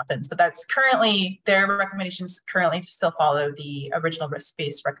that happens. But that's currently, their recommendations currently still follow the original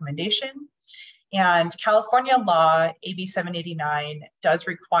risk-based recommendation. And California law, AB 789, does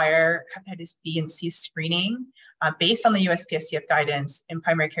require hepatitis B and C screening based on the USPSTF guidance in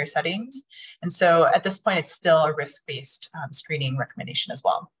primary care settings. And so at this point, it's still a risk-based screening recommendation as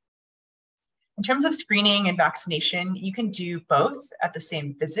well. In terms of screening and vaccination, you can do both at the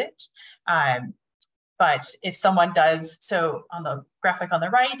same visit. But if someone does, so on the graphic on the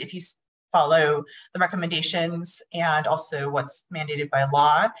right, if you follow the recommendations and also what's mandated by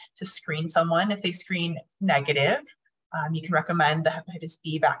law to screen someone, if they screen negative, you can recommend the hepatitis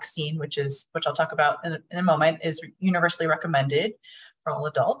B vaccine, which I'll talk about in a moment, is universally recommended for all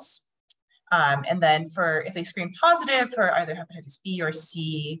adults. And then if they screen positive for either hepatitis B or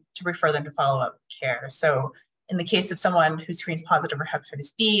C, to refer them to follow-up care. So in the case of someone who screens positive for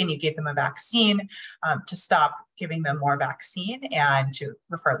hepatitis B and you gave them a vaccine, to stop giving them more vaccine and to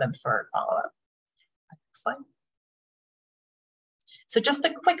refer them for follow-up. Next slide. So just a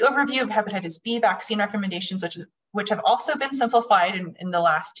quick overview of hepatitis B vaccine recommendations, which have also been simplified in the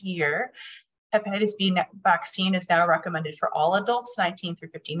last year. Hepatitis B vaccine is now recommended for all adults 19 through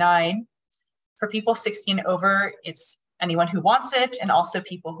 59. For people 16 and over, it's anyone who wants it, and also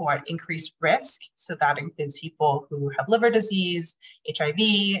people who are at increased risk. So that includes people who have liver disease, HIV,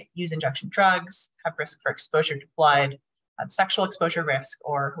 use injection drugs, have risk for exposure to blood, sexual exposure risk,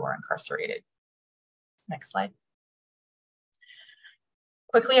 or who are incarcerated. Next slide.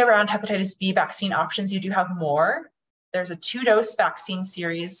 Quickly around hepatitis B vaccine options, you do have more. There's a 2-dose vaccine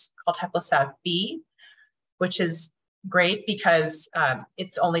series called Hepatitis B, which is great because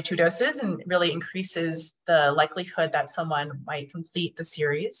it's only 2 doses and really increases the likelihood that someone might complete the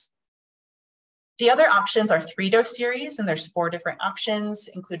series. The other options are 3-dose series, and there's 4 different options,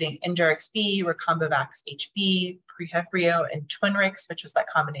 including Injurix B, Recombavax HB, Prehevbrio, and Twinrix, which was that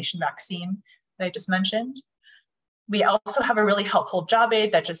combination vaccine that I just mentioned. We also have a really helpful job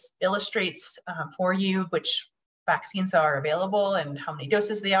aid that just illustrates for you which vaccines are available and how many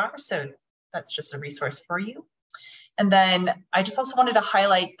doses they are. So that's just a resource for you. And then I just also wanted to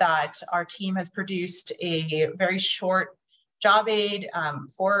highlight that our team has produced a very short job aid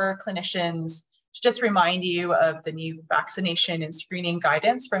for clinicians to just remind you of the new vaccination and screening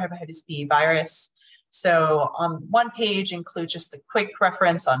guidance for hepatitis B virus. So on one page includes just a quick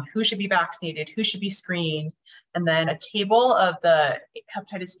reference on who should be vaccinated, who should be screened, and then a table of the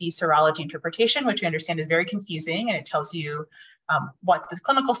hepatitis B serology interpretation, which we understand is very confusing, and it tells you what the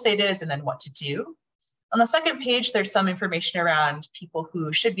clinical state is and then what to do. On the second page, there's some information around people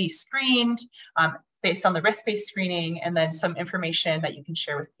who should be screened based on the risk-based screening, and then some information that you can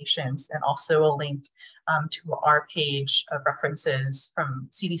share with patients, and also a link to our page of references from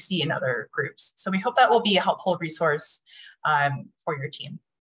CDC and other groups. So we hope that will be a helpful resource for your team.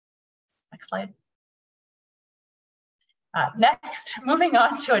 Next slide. Next, moving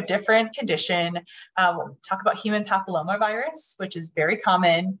on to a different condition, we'll talk about human papillomavirus, which is very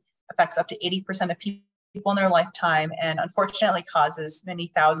common, affects up to 80% of people in their lifetime, and unfortunately causes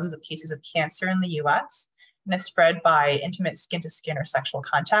many thousands of cases of cancer in the US, and is spread by intimate skin-to-skin or sexual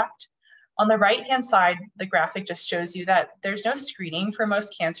contact. On the right-hand side, the graphic just shows you that there's no screening for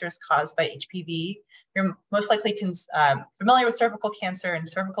most cancers caused by HPV. You're most likely familiar with cervical cancer and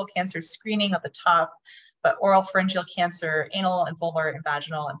cervical cancer screening at the top, but oral pharyngeal cancer, anal and vulvar and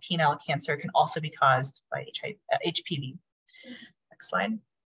vaginal and penile cancer can also be caused by HPV. Next slide.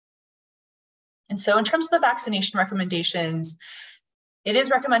 And so in terms of the vaccination recommendations, it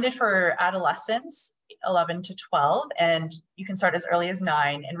is recommended for adolescents, 11 to 12, and you can start as early as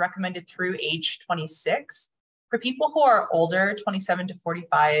 9, and recommended through age 26. For people who are older, 27 to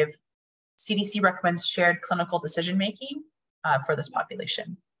 45, CDC recommends shared clinical decision-making for this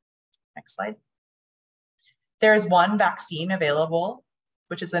population. Next slide. There is one vaccine available,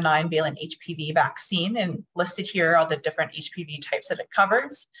 which is the 9-valent HPV vaccine, and listed here are the different HPV types that it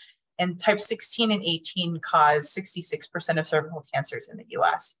covers. And type 16 and 18 cause 66% of cervical cancers in the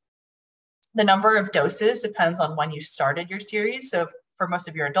US. The number of doses depends on when you started your series. So for most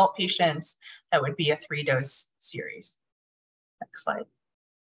of your adult patients, that would be a 3-dose series. Next slide.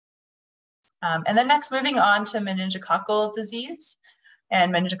 And then next, moving on to meningococcal disease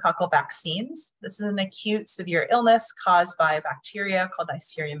and meningococcal vaccines. This is an acute severe illness caused by a bacteria called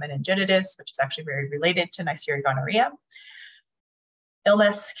Neisseria meningitidis, which is actually very related to Neisseria gonorrhea.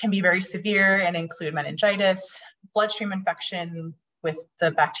 Illness can be very severe and include meningitis, bloodstream infection with the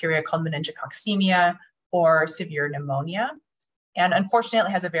bacteria called meningococcemia, or severe pneumonia. And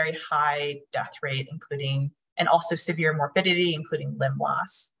unfortunately, it has a very high death rate, and also severe morbidity, including limb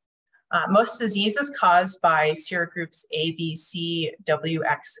loss. Most disease is caused by serogroups A, B, C, W,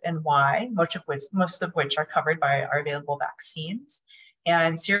 X, and Y, most of which are covered by our available vaccines.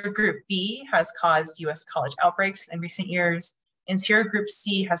 And serogroup B has caused US college outbreaks in recent years, and serogroup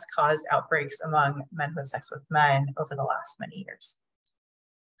C has caused outbreaks among men who have sex with men over the last many years.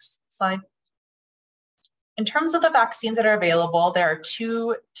 Next slide. In terms of the vaccines that are available, there are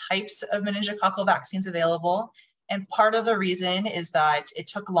 2 types of meningococcal vaccines available. And part of the reason is that it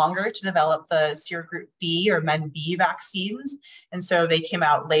took longer to develop the serogroup B or Men B vaccines. And so they came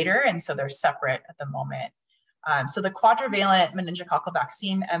out later, and so they're separate at the moment. So the quadrivalent meningococcal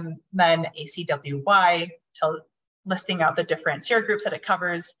vaccine, Men ACWY, listing out the different serogroups that it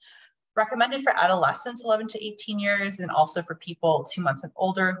covers, recommended for adolescents 11 to 18 years, and also for people 2 months and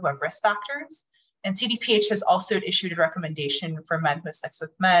older who have risk factors. And CDPH has also issued a recommendation for men who have sex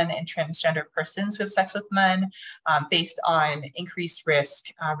with men and transgender persons who have sex with men based on increased risk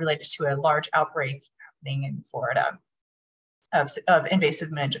related to a large outbreak happening in Florida of invasive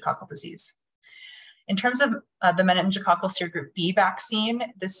meningococcal disease. In terms of the meningococcal serogroup B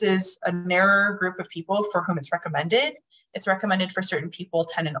vaccine, this is a narrower group of people for whom it's recommended. It's recommended for certain people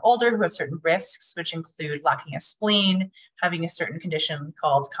 10 and older who have certain risks, which include lacking a spleen, having a certain condition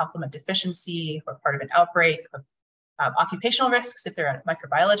called complement deficiency, or part of an outbreak, or occupational risks if they're a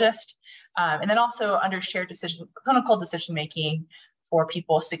microbiologist, and then also under shared clinical decision-making for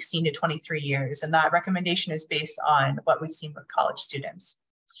people 16 to 23 years. And that recommendation is based on what we've seen with college students.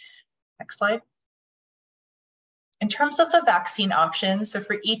 Next slide. In terms of the vaccine options, so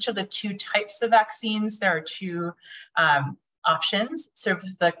for each of the two types of vaccines, there are two options. So for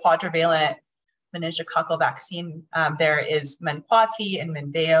the quadrivalent meningococcal vaccine, there is menquathy and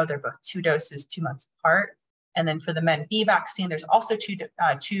menveo. They're both 2 doses, 2 months apart. And then for the Men-B vaccine, there's also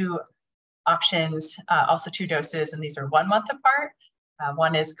two options, also 2 doses, and these are 1 month apart.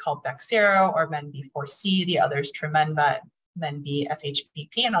 One is called Bexsero or Men-B4C, the other is Tremenma, Men-B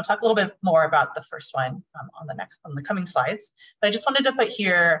FHBP, and I'll talk a little bit more about the first one on the coming slides. But I just wanted to put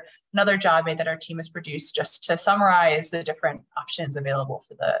here another job aid that our team has produced just to summarize the different options available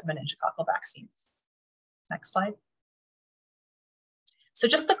for the meningococcal vaccines. Next slide. So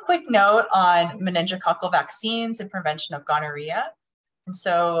just a quick note on meningococcal vaccines and prevention of gonorrhea. And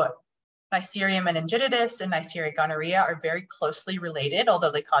so Neisseria meningitidis and Neisseria gonorrhea are very closely related,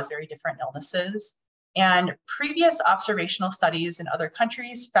 although they cause very different illnesses. And previous observational studies in other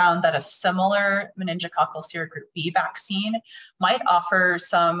countries found that a similar meningococcal serogroup B vaccine might offer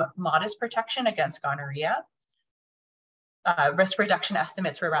some modest protection against gonorrhea. Risk reduction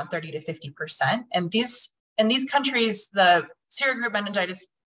estimates were around 30 to 50%. And in these countries, the serogroup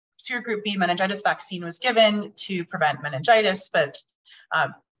B meningitis vaccine was given to prevent meningitis, but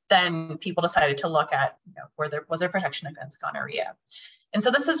then people decided to look at was there protection against gonorrhea. And so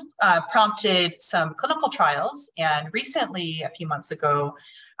this has prompted some clinical trials. And recently, a few months ago,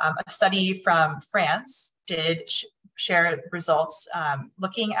 a study from France did share results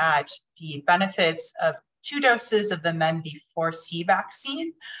looking at the benefits of 2 doses of the Men-B4C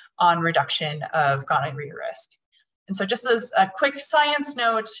vaccine on reduction of gonorrhea risk. And so just as a quick science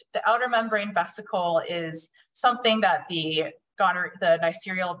note, the outer membrane vesicle is something that the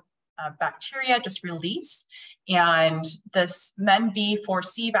Neisseria bacteria just release. And this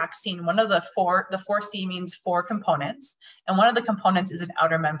Men-B4C vaccine, one of the 4C means 4 components. And one of the components is an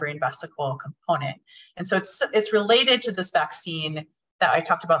outer membrane vesicle component. And so it's related to this vaccine that I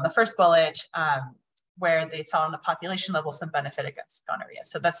talked about in the first bullet, where they saw on the population level some benefit against gonorrhea.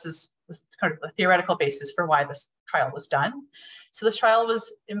 So this is kind of the theoretical basis for why this trial was done. So this trial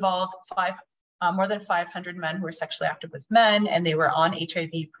involved more than 500 men who were sexually active with men, and they were on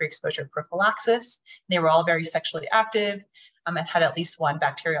HIV pre-exposure prophylaxis. They were all very sexually active and had at least 1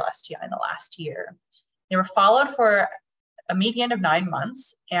 bacterial STI in the last year. They were followed for a median of 9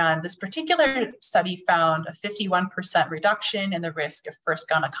 months, and this particular study found a 51% reduction in the risk of first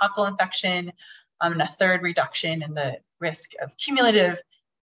gonococcal infection, and a 3rd reduction in the risk of cumulative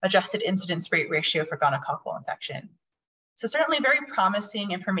adjusted incidence rate ratio for gonococcal infection. So certainly very promising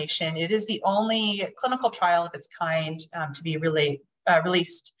information. It is the only clinical trial of its kind to be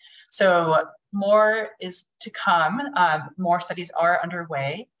released. So more is to come. More studies are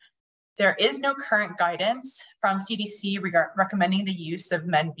underway. There is no current guidance from CDC recommending the use of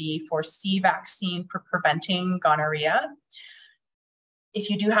Men-B4C vaccine for preventing gonorrhea. If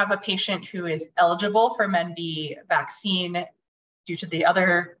you do have a patient who is eligible for Men-B vaccine due to the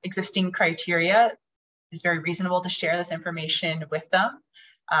other existing criteria, it's very reasonable to share this information with them,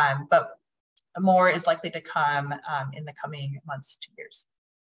 but more is likely to come in the coming months to years.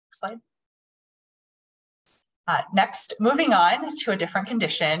 Next slide. Next, moving on to a different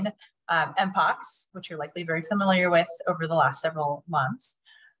condition, mpox, which you're likely very familiar with over the last several months.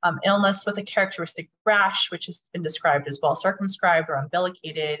 Illness with a characteristic rash, which has been described as well circumscribed or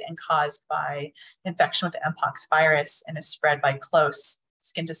umbilicated and caused by infection with the mpox virus and is spread by close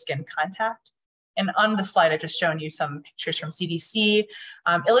skin-to-skin contact. And on the slide, I've just shown you some pictures from CDC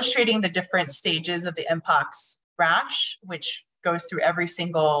illustrating the different stages of the mpox rash, which goes through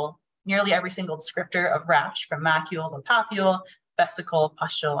nearly every single descriptor of rash, from macule to papule, vesicle,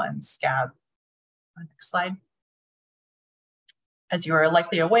 pustule, and scab. Next slide. As you are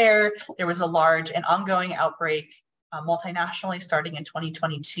likely aware, there was a large and ongoing outbreak multinationally starting in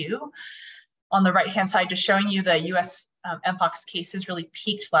 2022. On the right-hand side, just showing you the US mpox cases really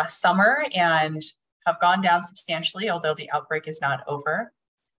peaked last summer and have gone down substantially, although the outbreak is not over.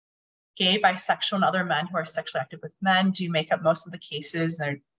 Gay, bisexual, and other men who are sexually active with men do make up most of the cases,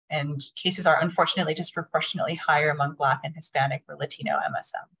 and cases are unfortunately disproportionately higher among Black and Hispanic or Latino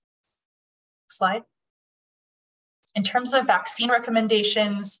MSM. Next slide. In terms of vaccine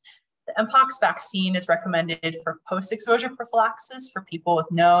recommendations, The mpox vaccine is recommended for post-exposure prophylaxis for people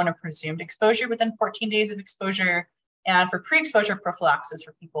with known or presumed exposure within 14 days of exposure, and for pre-exposure prophylaxis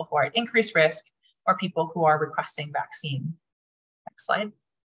for people who are at increased risk or people who are requesting vaccine. Next slide.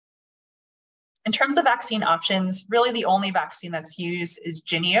 In terms of vaccine options, really the only vaccine that's used is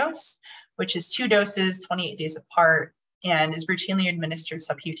Jynneos, which is 2 doses, 28 days apart, and is routinely administered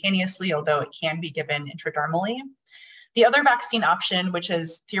subcutaneously, although it can be given intradermally. The other vaccine option, which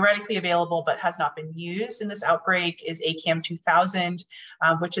is theoretically available but has not been used in this outbreak, is ACAM 2000,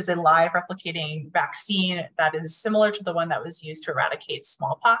 which is a live replicating vaccine that is similar to the one that was used to eradicate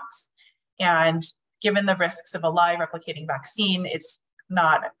smallpox. And given the risks of a live replicating vaccine, it's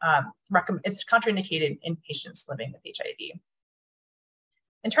contraindicated in patients living with HIV.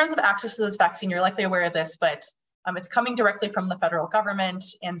 In terms of access to this vaccine, you're likely aware of this, but it's coming directly from the federal government,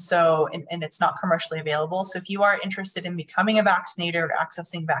 and it's not commercially available. So if you are interested in becoming a vaccinator or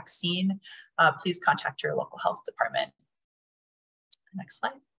accessing vaccine, please contact your local health department. Next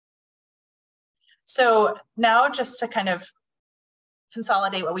slide. So now, just to kind of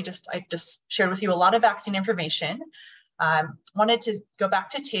consolidate what I just shared with you, a lot of vaccine information. Wanted to go back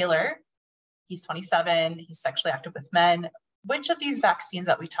to Taylor. He's 27, he's sexually active with men. Which of these vaccines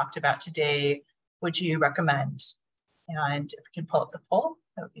that we talked about today would you recommend? And if we can pull up the poll,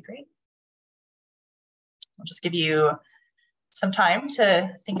 that would be great. I'll just give you some time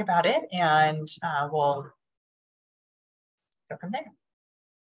to think about it, and we'll go from there.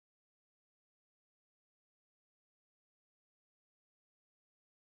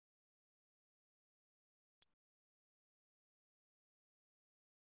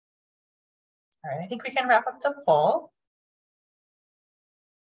 All right, I think we can wrap up the poll.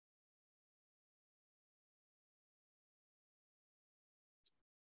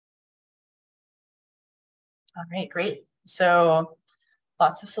 All right, great. So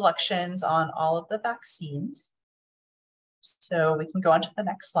lots of selections on all of the vaccines. So we can go on to the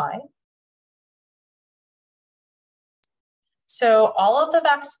next slide. So all of the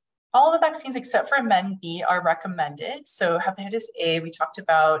vaccines except for MenB are recommended. So hepatitis A, we talked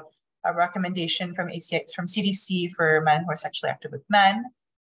about a recommendation from CDC for men who are sexually active with men.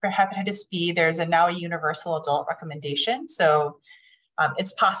 For hepatitis B, there's now a universal adult recommendation. So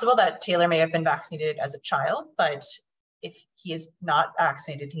it's possible that Taylor may have been vaccinated as a child, but if he is not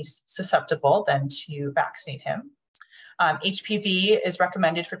vaccinated, he's susceptible then to vaccinate him. HPV is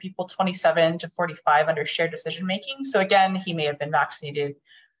recommended for people 27 to 45 under shared decision-making. So again, he may have been vaccinated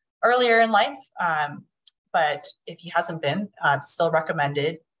earlier in life, but if he hasn't been, still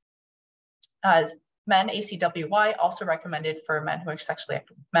recommended. Men, ACWY, also recommended for men who are sexually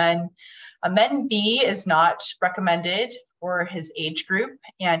active with men. MenB is not recommended for his age group,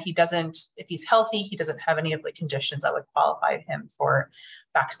 and he doesn't, if he's healthy, he doesn't have any of the conditions that would qualify him for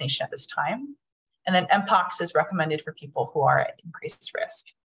vaccination at this time. And then mpox is recommended for people who are at increased risk.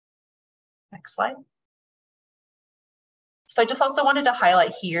 Next slide. So I just also wanted to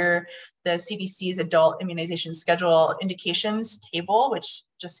highlight here the CDC's adult immunization schedule indications table, which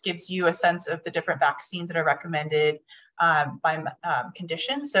just gives you a sense of the different vaccines that are recommended by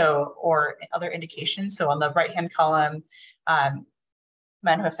condition, or other indications. So on the right-hand column,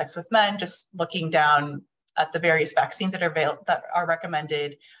 men who have sex with men, just looking down at the various vaccines that are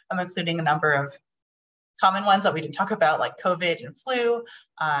recommended, including a number of common ones that we didn't talk about, like COVID and flu,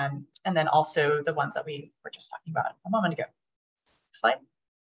 and then also the ones that we were just talking about a moment ago. Next slide.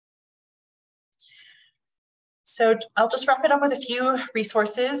 So I'll just wrap it up with a few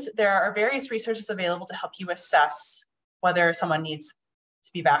resources. There are various resources available to help you assess whether someone needs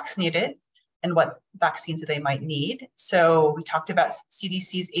to be vaccinated and what vaccines they might need. So we talked about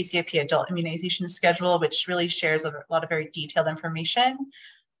CDC's ACIP adult immunization schedule, which really shares a lot of very detailed information.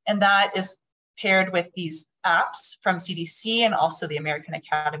 And that is paired with these apps from CDC and also the American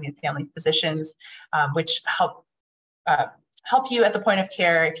Academy of Family Physicians, which help you at the point of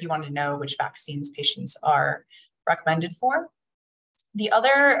care if you want to know which vaccines patients are recommended for. The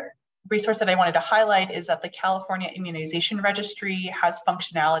other resource that I wanted to highlight is that the California Immunization Registry has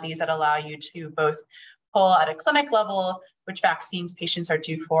functionalities that allow you to both pull at a clinic level which vaccines patients are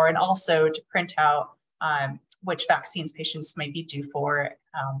due for, and also to print out which vaccines patients may be due for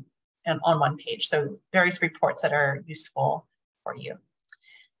and on one page. So various reports that are useful for you.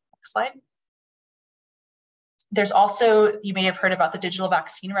 Next slide. There's also, you may have heard about the digital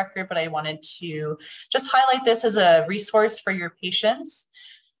vaccine record, but I wanted to just highlight this as a resource for your patients.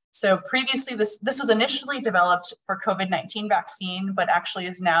 So previously, this was initially developed for COVID-19 vaccine, but actually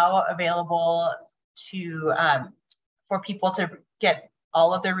is now available to for people to get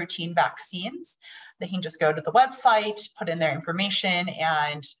all of their routine vaccines. they can just go to the website, put in their information,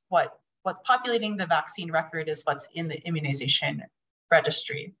 and what's populating the vaccine record is what's in the immunization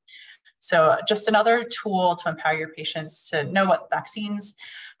registry. So just another tool to empower your patients to know what vaccines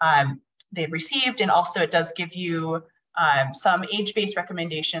they've received, and also it does give you some age-based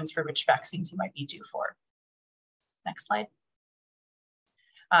recommendations for which vaccines you might be due for. Next slide.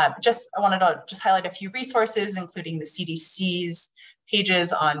 I wanted to just highlight a few resources, including the CDC's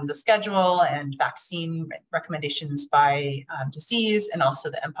pages on the schedule and vaccine recommendations by disease, and also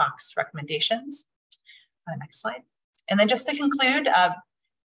the mpox recommendations. Next slide. And then just to conclude,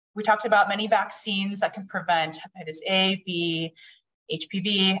 we talked about many vaccines that can prevent hepatitis A, B,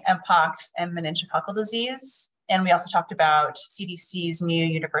 HPV, mpox, and meningococcal disease. And we also talked about CDC's new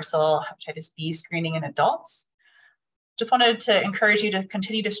universal hepatitis B screening in adults. Just wanted to encourage you to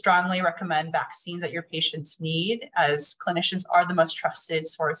continue to strongly recommend vaccines that your patients need, as clinicians are the most trusted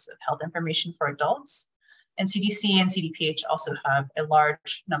source of health information for adults. And CDC and CDPH also have a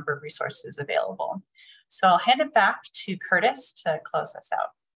large number of resources available. So I'll hand it back to Kurtis to close us out.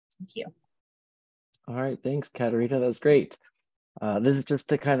 Thank you. All right, thanks, Caterina. That was great. This is just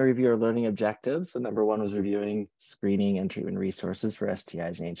to kind of review our learning objectives. So number one was reviewing screening and treatment resources for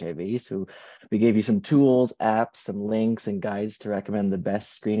STIs and HIV. So we gave you some tools, apps, some links, and guides to recommend the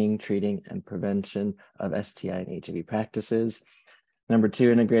best screening, treating, and prevention of STI and HIV practices. Number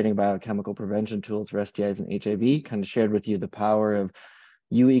two, integrating biochemical prevention tools for STIs and HIV, kind of shared with you the power of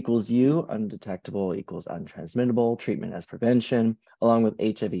U equals U, undetectable equals untransmittable, treatment as prevention, along with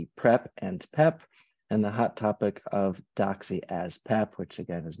HIV PrEP and PEP, and the hot topic of doxy as PEP, which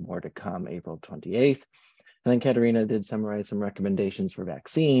again is more to come April 28th. And then Caterina did summarize some recommendations for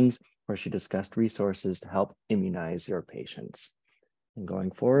vaccines, where she discussed resources to help immunize your patients. And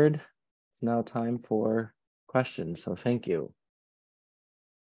going forward, it's now time for questions, so thank you.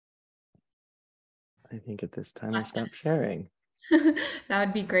 I think at this time I'll stop sharing. That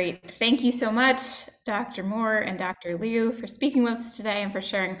would be great. Thank you so much, Dr. Mohr and Dr. Liu, for speaking with us today and for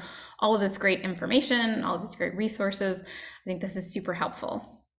sharing all of this great information, all of these great resources. I think this is super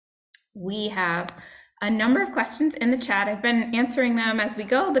helpful. We have a number of questions in the chat. I've been answering them as we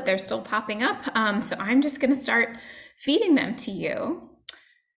go, but they're still popping up. So I'm just going to start feeding them to you.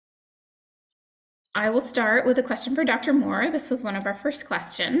 I will start with a question for Dr. Mohr. This was one of our first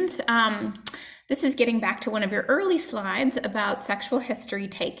questions. This is getting back to one of your early slides about sexual history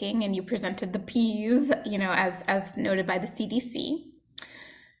taking, and you presented the P's, as noted by the CDC.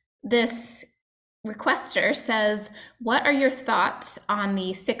 This requester says, what are your thoughts on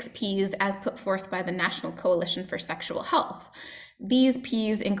the 6 P's as put forth by the National Coalition for Sexual Health? These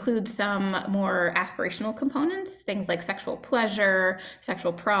P's include some more aspirational components, things like sexual pleasure,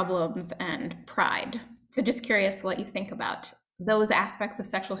 sexual problems, and pride. So just curious what you think about those aspects of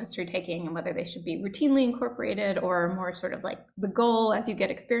sexual history taking and whether they should be routinely incorporated or more sort of like the goal as you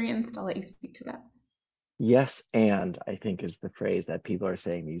get experienced. I'll let you speak to that. Yes, and I think is the phrase that people are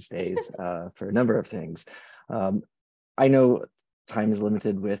saying these days for a number of things. I know time is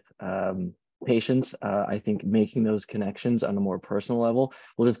limited with patients. I think making those connections on a more personal level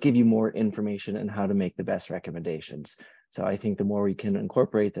will just give you more information on how to make the best recommendations. So I think the more we can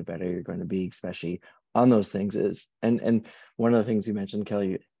incorporate, the better you're going to be, especially on those things. And one of the things you mentioned,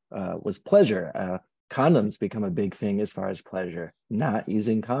 Kelly, was pleasure. Condoms become a big thing as far as pleasure, not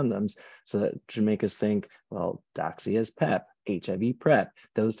using condoms. So that should make us think, well, doxy as PEP, HIV PrEP,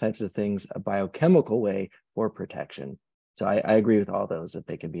 those types of things, a biochemical way for protection. So I agree with all those that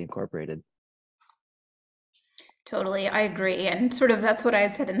they can be incorporated. Totally, I agree. And sort of that's what I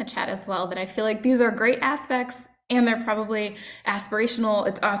had said in the chat as well, that I feel like these are great aspects and they're probably aspirational.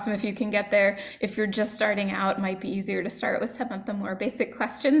 It's awesome if you can get there. If you're just starting out, it might be easier to start with some of the more basic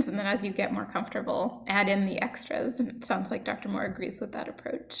questions. And then as you get more comfortable, add in the extras. And it sounds like Dr. Mohr agrees with that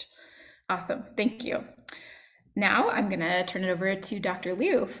approach. Awesome, thank you. Now I'm gonna turn it over to Dr.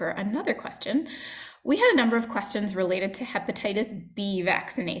 Liu for another question. We had a number of questions related to hepatitis B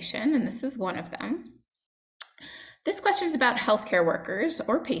vaccination, and this is one of them. This question is about healthcare workers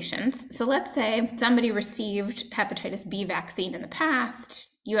or patients. So let's say somebody received hepatitis B vaccine in the past,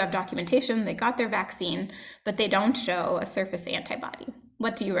 you have documentation, they got their vaccine, but they don't show a surface antibody.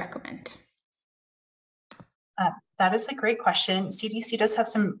 What do you recommend? That is a great question. CDC does have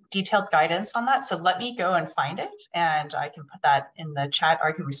some detailed guidance on that. So let me go and find it and I can put that in the chat or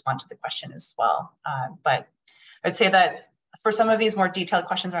I can respond to the question as well. But I'd say that for some of these more detailed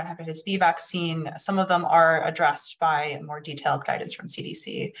questions around hepatitis B vaccine, some of them are addressed by more detailed guidance from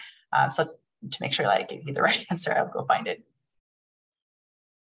CDC. So to make sure that I give you the right answer, I'll go find it.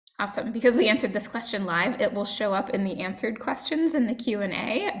 Awesome. Because we answered this question live, it will show up in the answered questions in the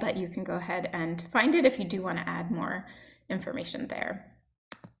Q&A, but you can go ahead and find it if you do want to add more information there.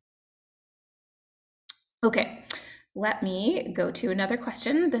 Okay, let me go to another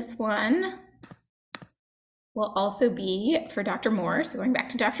question. This one will also be for Dr. Mohr. So going back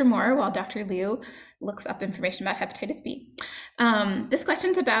to Dr. Mohr while Dr. Liu looks up information about hepatitis B. This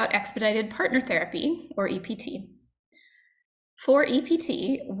question's about expedited partner therapy, or EPT. For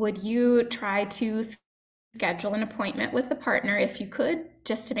EPT, would you try to schedule an appointment with the partner if you could,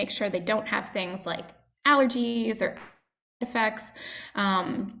 just to make sure they don't have things like allergies or effects?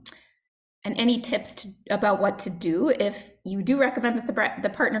 And any tips about what to do if you do recommend that the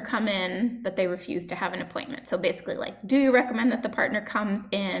partner come in, but they refuse to have an appointment? So basically, like, do you recommend that the partner comes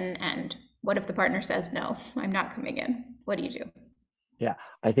in, and what if the partner says, no, I'm not coming in? What do you do? Yeah,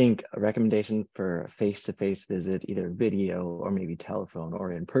 I think a recommendation for a face-to-face visit, either video or maybe telephone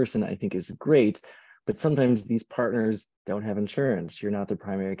or in person, I think is great. But sometimes these partners don't have insurance. You're not the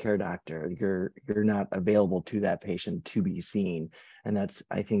primary care doctor. You're not available to that patient to be seen. And that's,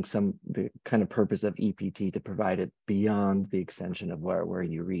 I think, the kind of purpose of EPT, to provide it beyond the extension of where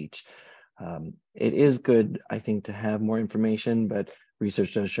you reach. It is good, I think, to have more information, but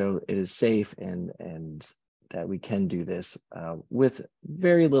research does show it is safe and that we can do this with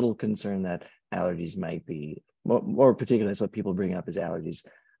very little concern that allergies might be, more particularly that's what people bring up, is allergies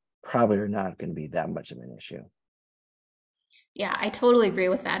probably are not going to be that much of an issue. Yeah, I totally agree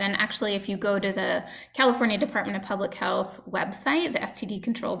with that. And actually, if you go to the California Department of Public Health website, the STD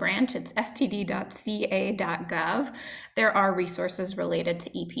control branch, it's std.ca.gov, there are resources related to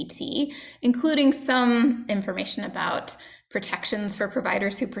EPT, including some information about protections for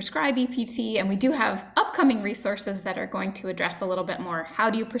providers who prescribe EPT. And we do have upcoming resources that are going to address a little bit more. How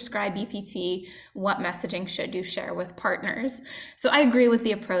do you prescribe EPT? What messaging should you share with partners? So I agree with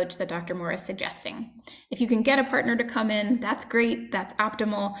the approach that Dr. Mohr is suggesting. If you can get a partner to come in, that's great, that's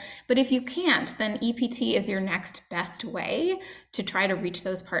optimal. But if you can't, then EPT is your next best way to try to reach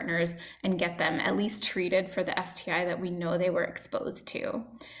those partners and get them at least treated for the STI that we know they were exposed to.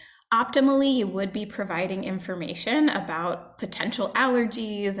 Optimally, you would be providing information about potential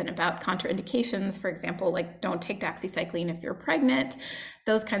allergies and about contraindications. For example, like, don't take doxycycline if you're pregnant.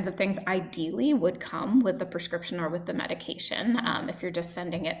 Those kinds of things ideally would come with the prescription or with the medication, if you're just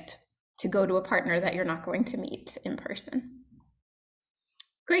sending it to go to a partner that you're not going to meet in person.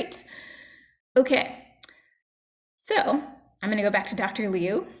 Great. Okay. So I'm going to go back to Dr.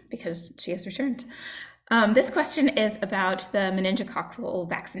 Liu because she has returned. This question is about the meningococcal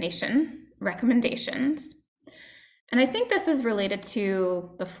vaccination recommendations. And I think this is related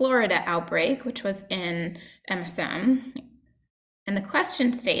to the Florida outbreak, which was in MSM. And the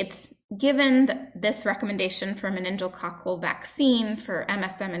question states, given this recommendation for meningococcal vaccine for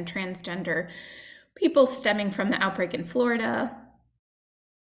MSM and transgender people stemming from the outbreak in Florida,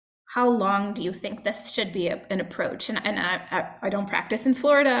 how long do you think this should be an approach? And I don't practice in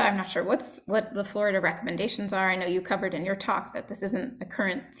Florida. I'm not sure what the Florida recommendations are. I know you covered in your talk that this isn't a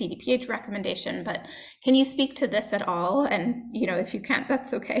current CDPH recommendation, but can you speak to this at all? And if you can't,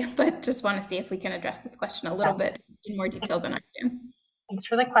 that's okay. But just want to see if we can address this question a little bit in more detail than I do. Thanks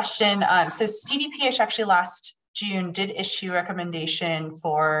for the question. So CDPH actually last June did issue a recommendation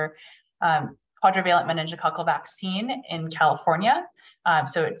for quadrivalent meningococcal vaccine in California.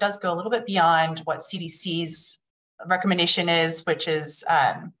 So it does go a little bit beyond what CDC's recommendation is, which is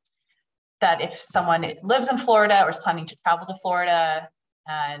that if someone lives in Florida or is planning to travel to Florida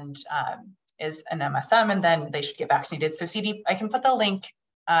and is an MSM, and then they should get vaccinated. So I can put the link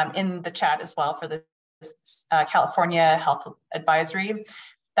in the chat as well for the California Health Advisory.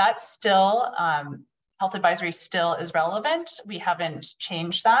 That's still, Health Advisory still is relevant. We haven't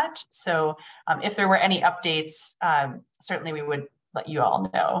changed that. So if there were any updates, certainly we would let you all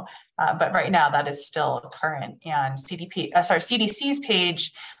know. But right now that is still current, and CDC's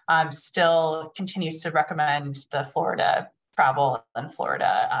page still continues to recommend the Florida travel and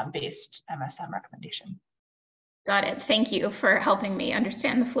Florida based MSM recommendation. Got it. Thank you for helping me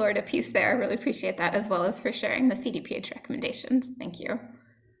understand the Florida piece there. I really appreciate that, as well as for sharing the CDPH recommendations. Thank you.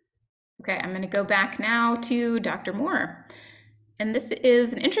 Okay, I'm going to go back now to Dr. Mohr. And this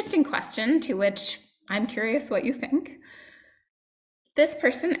is an interesting question to which I'm curious what you think. This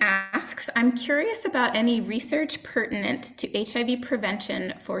person asks, I'm curious about any research pertinent to HIV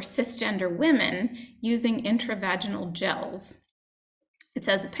prevention for cisgender women using intravaginal gels. It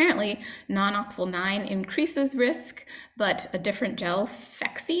says apparently non-oxal 9 increases risk, but a different gel,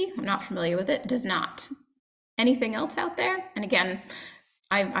 Phexxi, I'm not familiar with it, does not. Anything else out there? And again,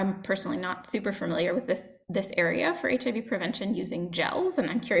 I'm personally not super familiar with this area for HIV prevention using gels, and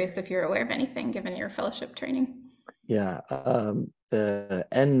I'm curious if you're aware of anything given your fellowship training. Yeah, the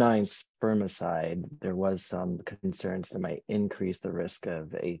N9 spermicide, there was some concerns that might increase the risk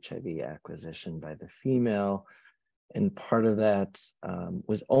of HIV acquisition by the female. And part of that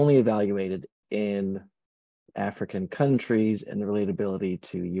was only evaluated in African countries, and the relatability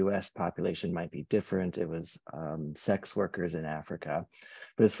to US population might be different. It was sex workers in Africa.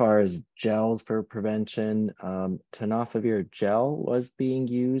 But as far as gels for prevention, tenofovir gel was being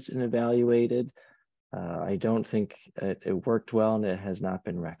used and evaluated. I don't think it worked well, and it has not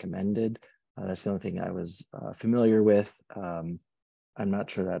been recommended. That's the only thing I was familiar with. I'm not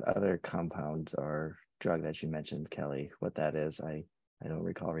sure that other compounds or drug that you mentioned, Kelly, what that is. I don't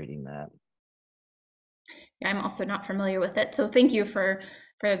recall reading that. Yeah, I'm also not familiar with it. So thank you for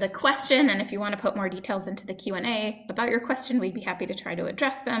the question. And if you want to put more details into the Q&A about your question, we'd be happy to try to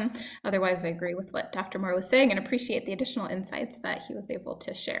address them. Otherwise, I agree with what Dr. Mohr was saying and appreciate the additional insights that he was able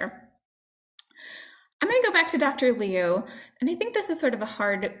to share. I'm going to go back to Dr. Liu, and I think this is sort of a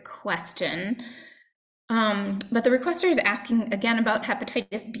hard question. But the requester is asking again about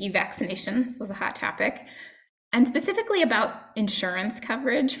hepatitis B vaccination. This was a hot topic. And specifically about insurance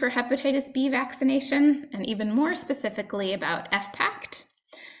coverage for hepatitis B vaccination, and even more specifically about FPACT.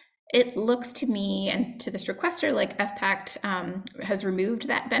 It looks to me and to this requester like FPACT has removed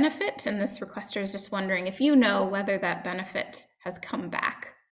that benefit, and this requester is just wondering if you know whether that benefit has come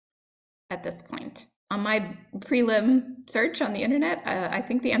back at this point. On my prelim search on the internet, I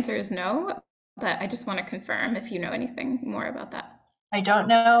think the answer is no, but I just want to confirm if you know anything more about that. I don't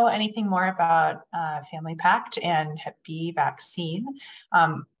know anything more about Family Pact and Hep B vaccine.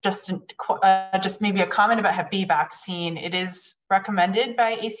 Just maybe a comment about Hep B vaccine. It is recommended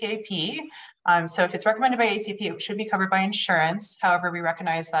by ACIP. So if it's recommended by ACIP, it should be covered by insurance. However, we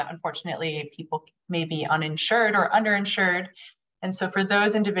recognize that unfortunately people may be uninsured or underinsured. And so for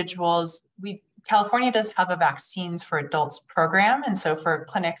those individuals, California does have a vaccines for adults program. And so for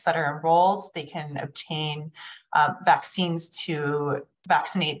clinics that are enrolled, they can obtain vaccines to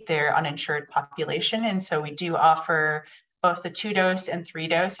vaccinate their uninsured population. And so we do offer both the 2-dose and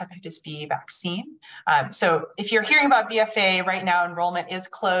 3-dose hepatitis B vaccine. So if you're hearing about BFA right now, enrollment is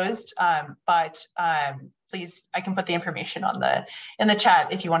closed, but please, I can put the information in the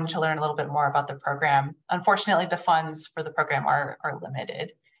chat if you wanted to learn a little bit more about the program. Unfortunately, the funds for the program are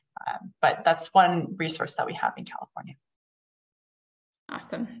limited, but that's one resource that we have in California.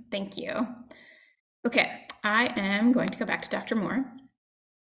 Awesome, thank you. Okay, I am going to go back to Dr. Mohr.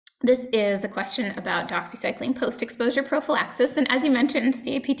 This is a question about doxycycline post-exposure prophylaxis. And as you mentioned,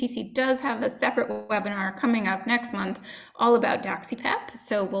 CAPTC does have a separate webinar coming up next month all about DoxyPEP.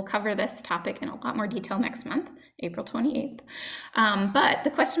 So we'll cover this topic in a lot more detail next month, April 28th. But the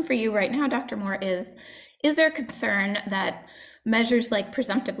question for you right now, Dr. Mohr, is there a concern that measures like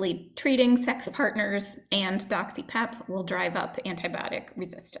presumptively treating sex partners and DoxyPEP will drive up antibiotic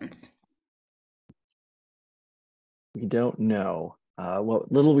resistance? We don't know.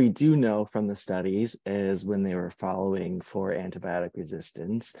 What little we do know from the studies is when they were following for antibiotic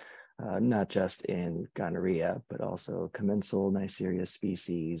resistance, not just in gonorrhea, but also commensal Neisseria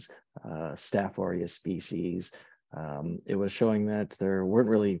species, Staph aureus species. It was showing that there weren't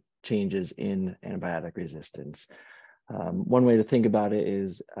really changes in antibiotic resistance. One way to think about it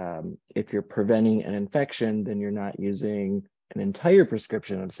is if you're preventing an infection, then you're not using an entire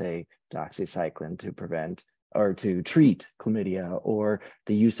prescription of, say, doxycycline to prevent or to treat chlamydia, or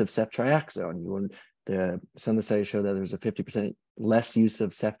the use of ceftriaxone. Some of the studies show that there's a 50% less use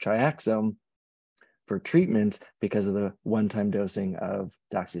of ceftriaxone for treatment because of the one-time dosing of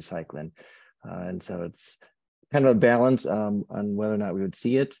doxycycline. And so it's kind of a balance on whether or not we would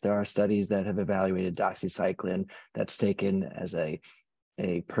see it. There are studies that have evaluated doxycycline that's taken as a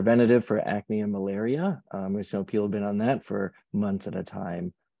preventative for acne and malaria. We know people have been on that for months at a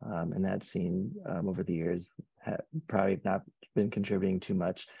time. And that's seen over the years probably not been contributing too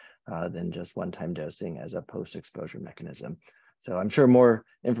much than just one-time dosing as a post-exposure mechanism. So I'm sure more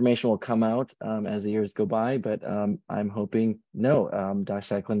information will come out as the years go by, but I'm hoping no.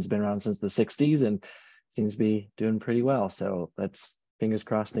 Doxycycline's been around since the 60s and seems to be doing pretty well. So let's fingers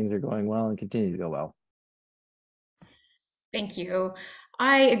crossed things are going well and continue to go well. Thank you.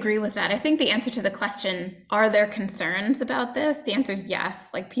 I agree with that. I think the answer to the question, are there concerns about this? The answer is yes.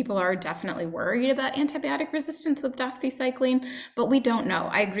 Like, people are definitely worried about antibiotic resistance with doxycycline, but we don't know.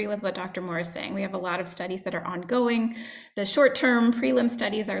 I agree with what Dr. Mohr is saying. We have a lot of studies that are ongoing. The short-term prelim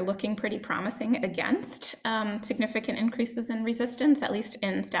studies are looking pretty promising against significant increases in resistance, at least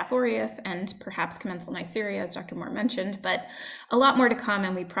in Staph aureus and perhaps commensal Neisseria, as Dr. Mohr mentioned, but a lot more to come,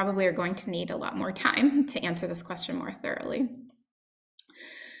 and we probably are going to need a lot more time to answer this question more thoroughly.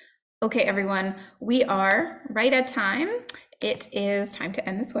 Okay, everyone, we are right at time. It is time to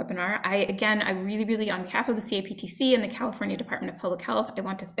end this webinar. I really, on behalf of the CAPTC and the California Department of Public Health, I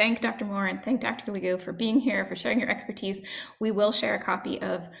want to thank Dr. Mohr and thank Dr. Liu for being here, for sharing your expertise. We will share a copy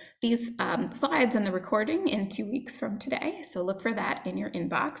of these slides and the recording in 2 weeks from today, so look for that in your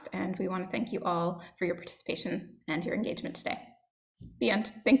inbox, and we want to thank you all for your participation and your engagement today. The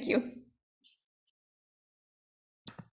end. Thank you.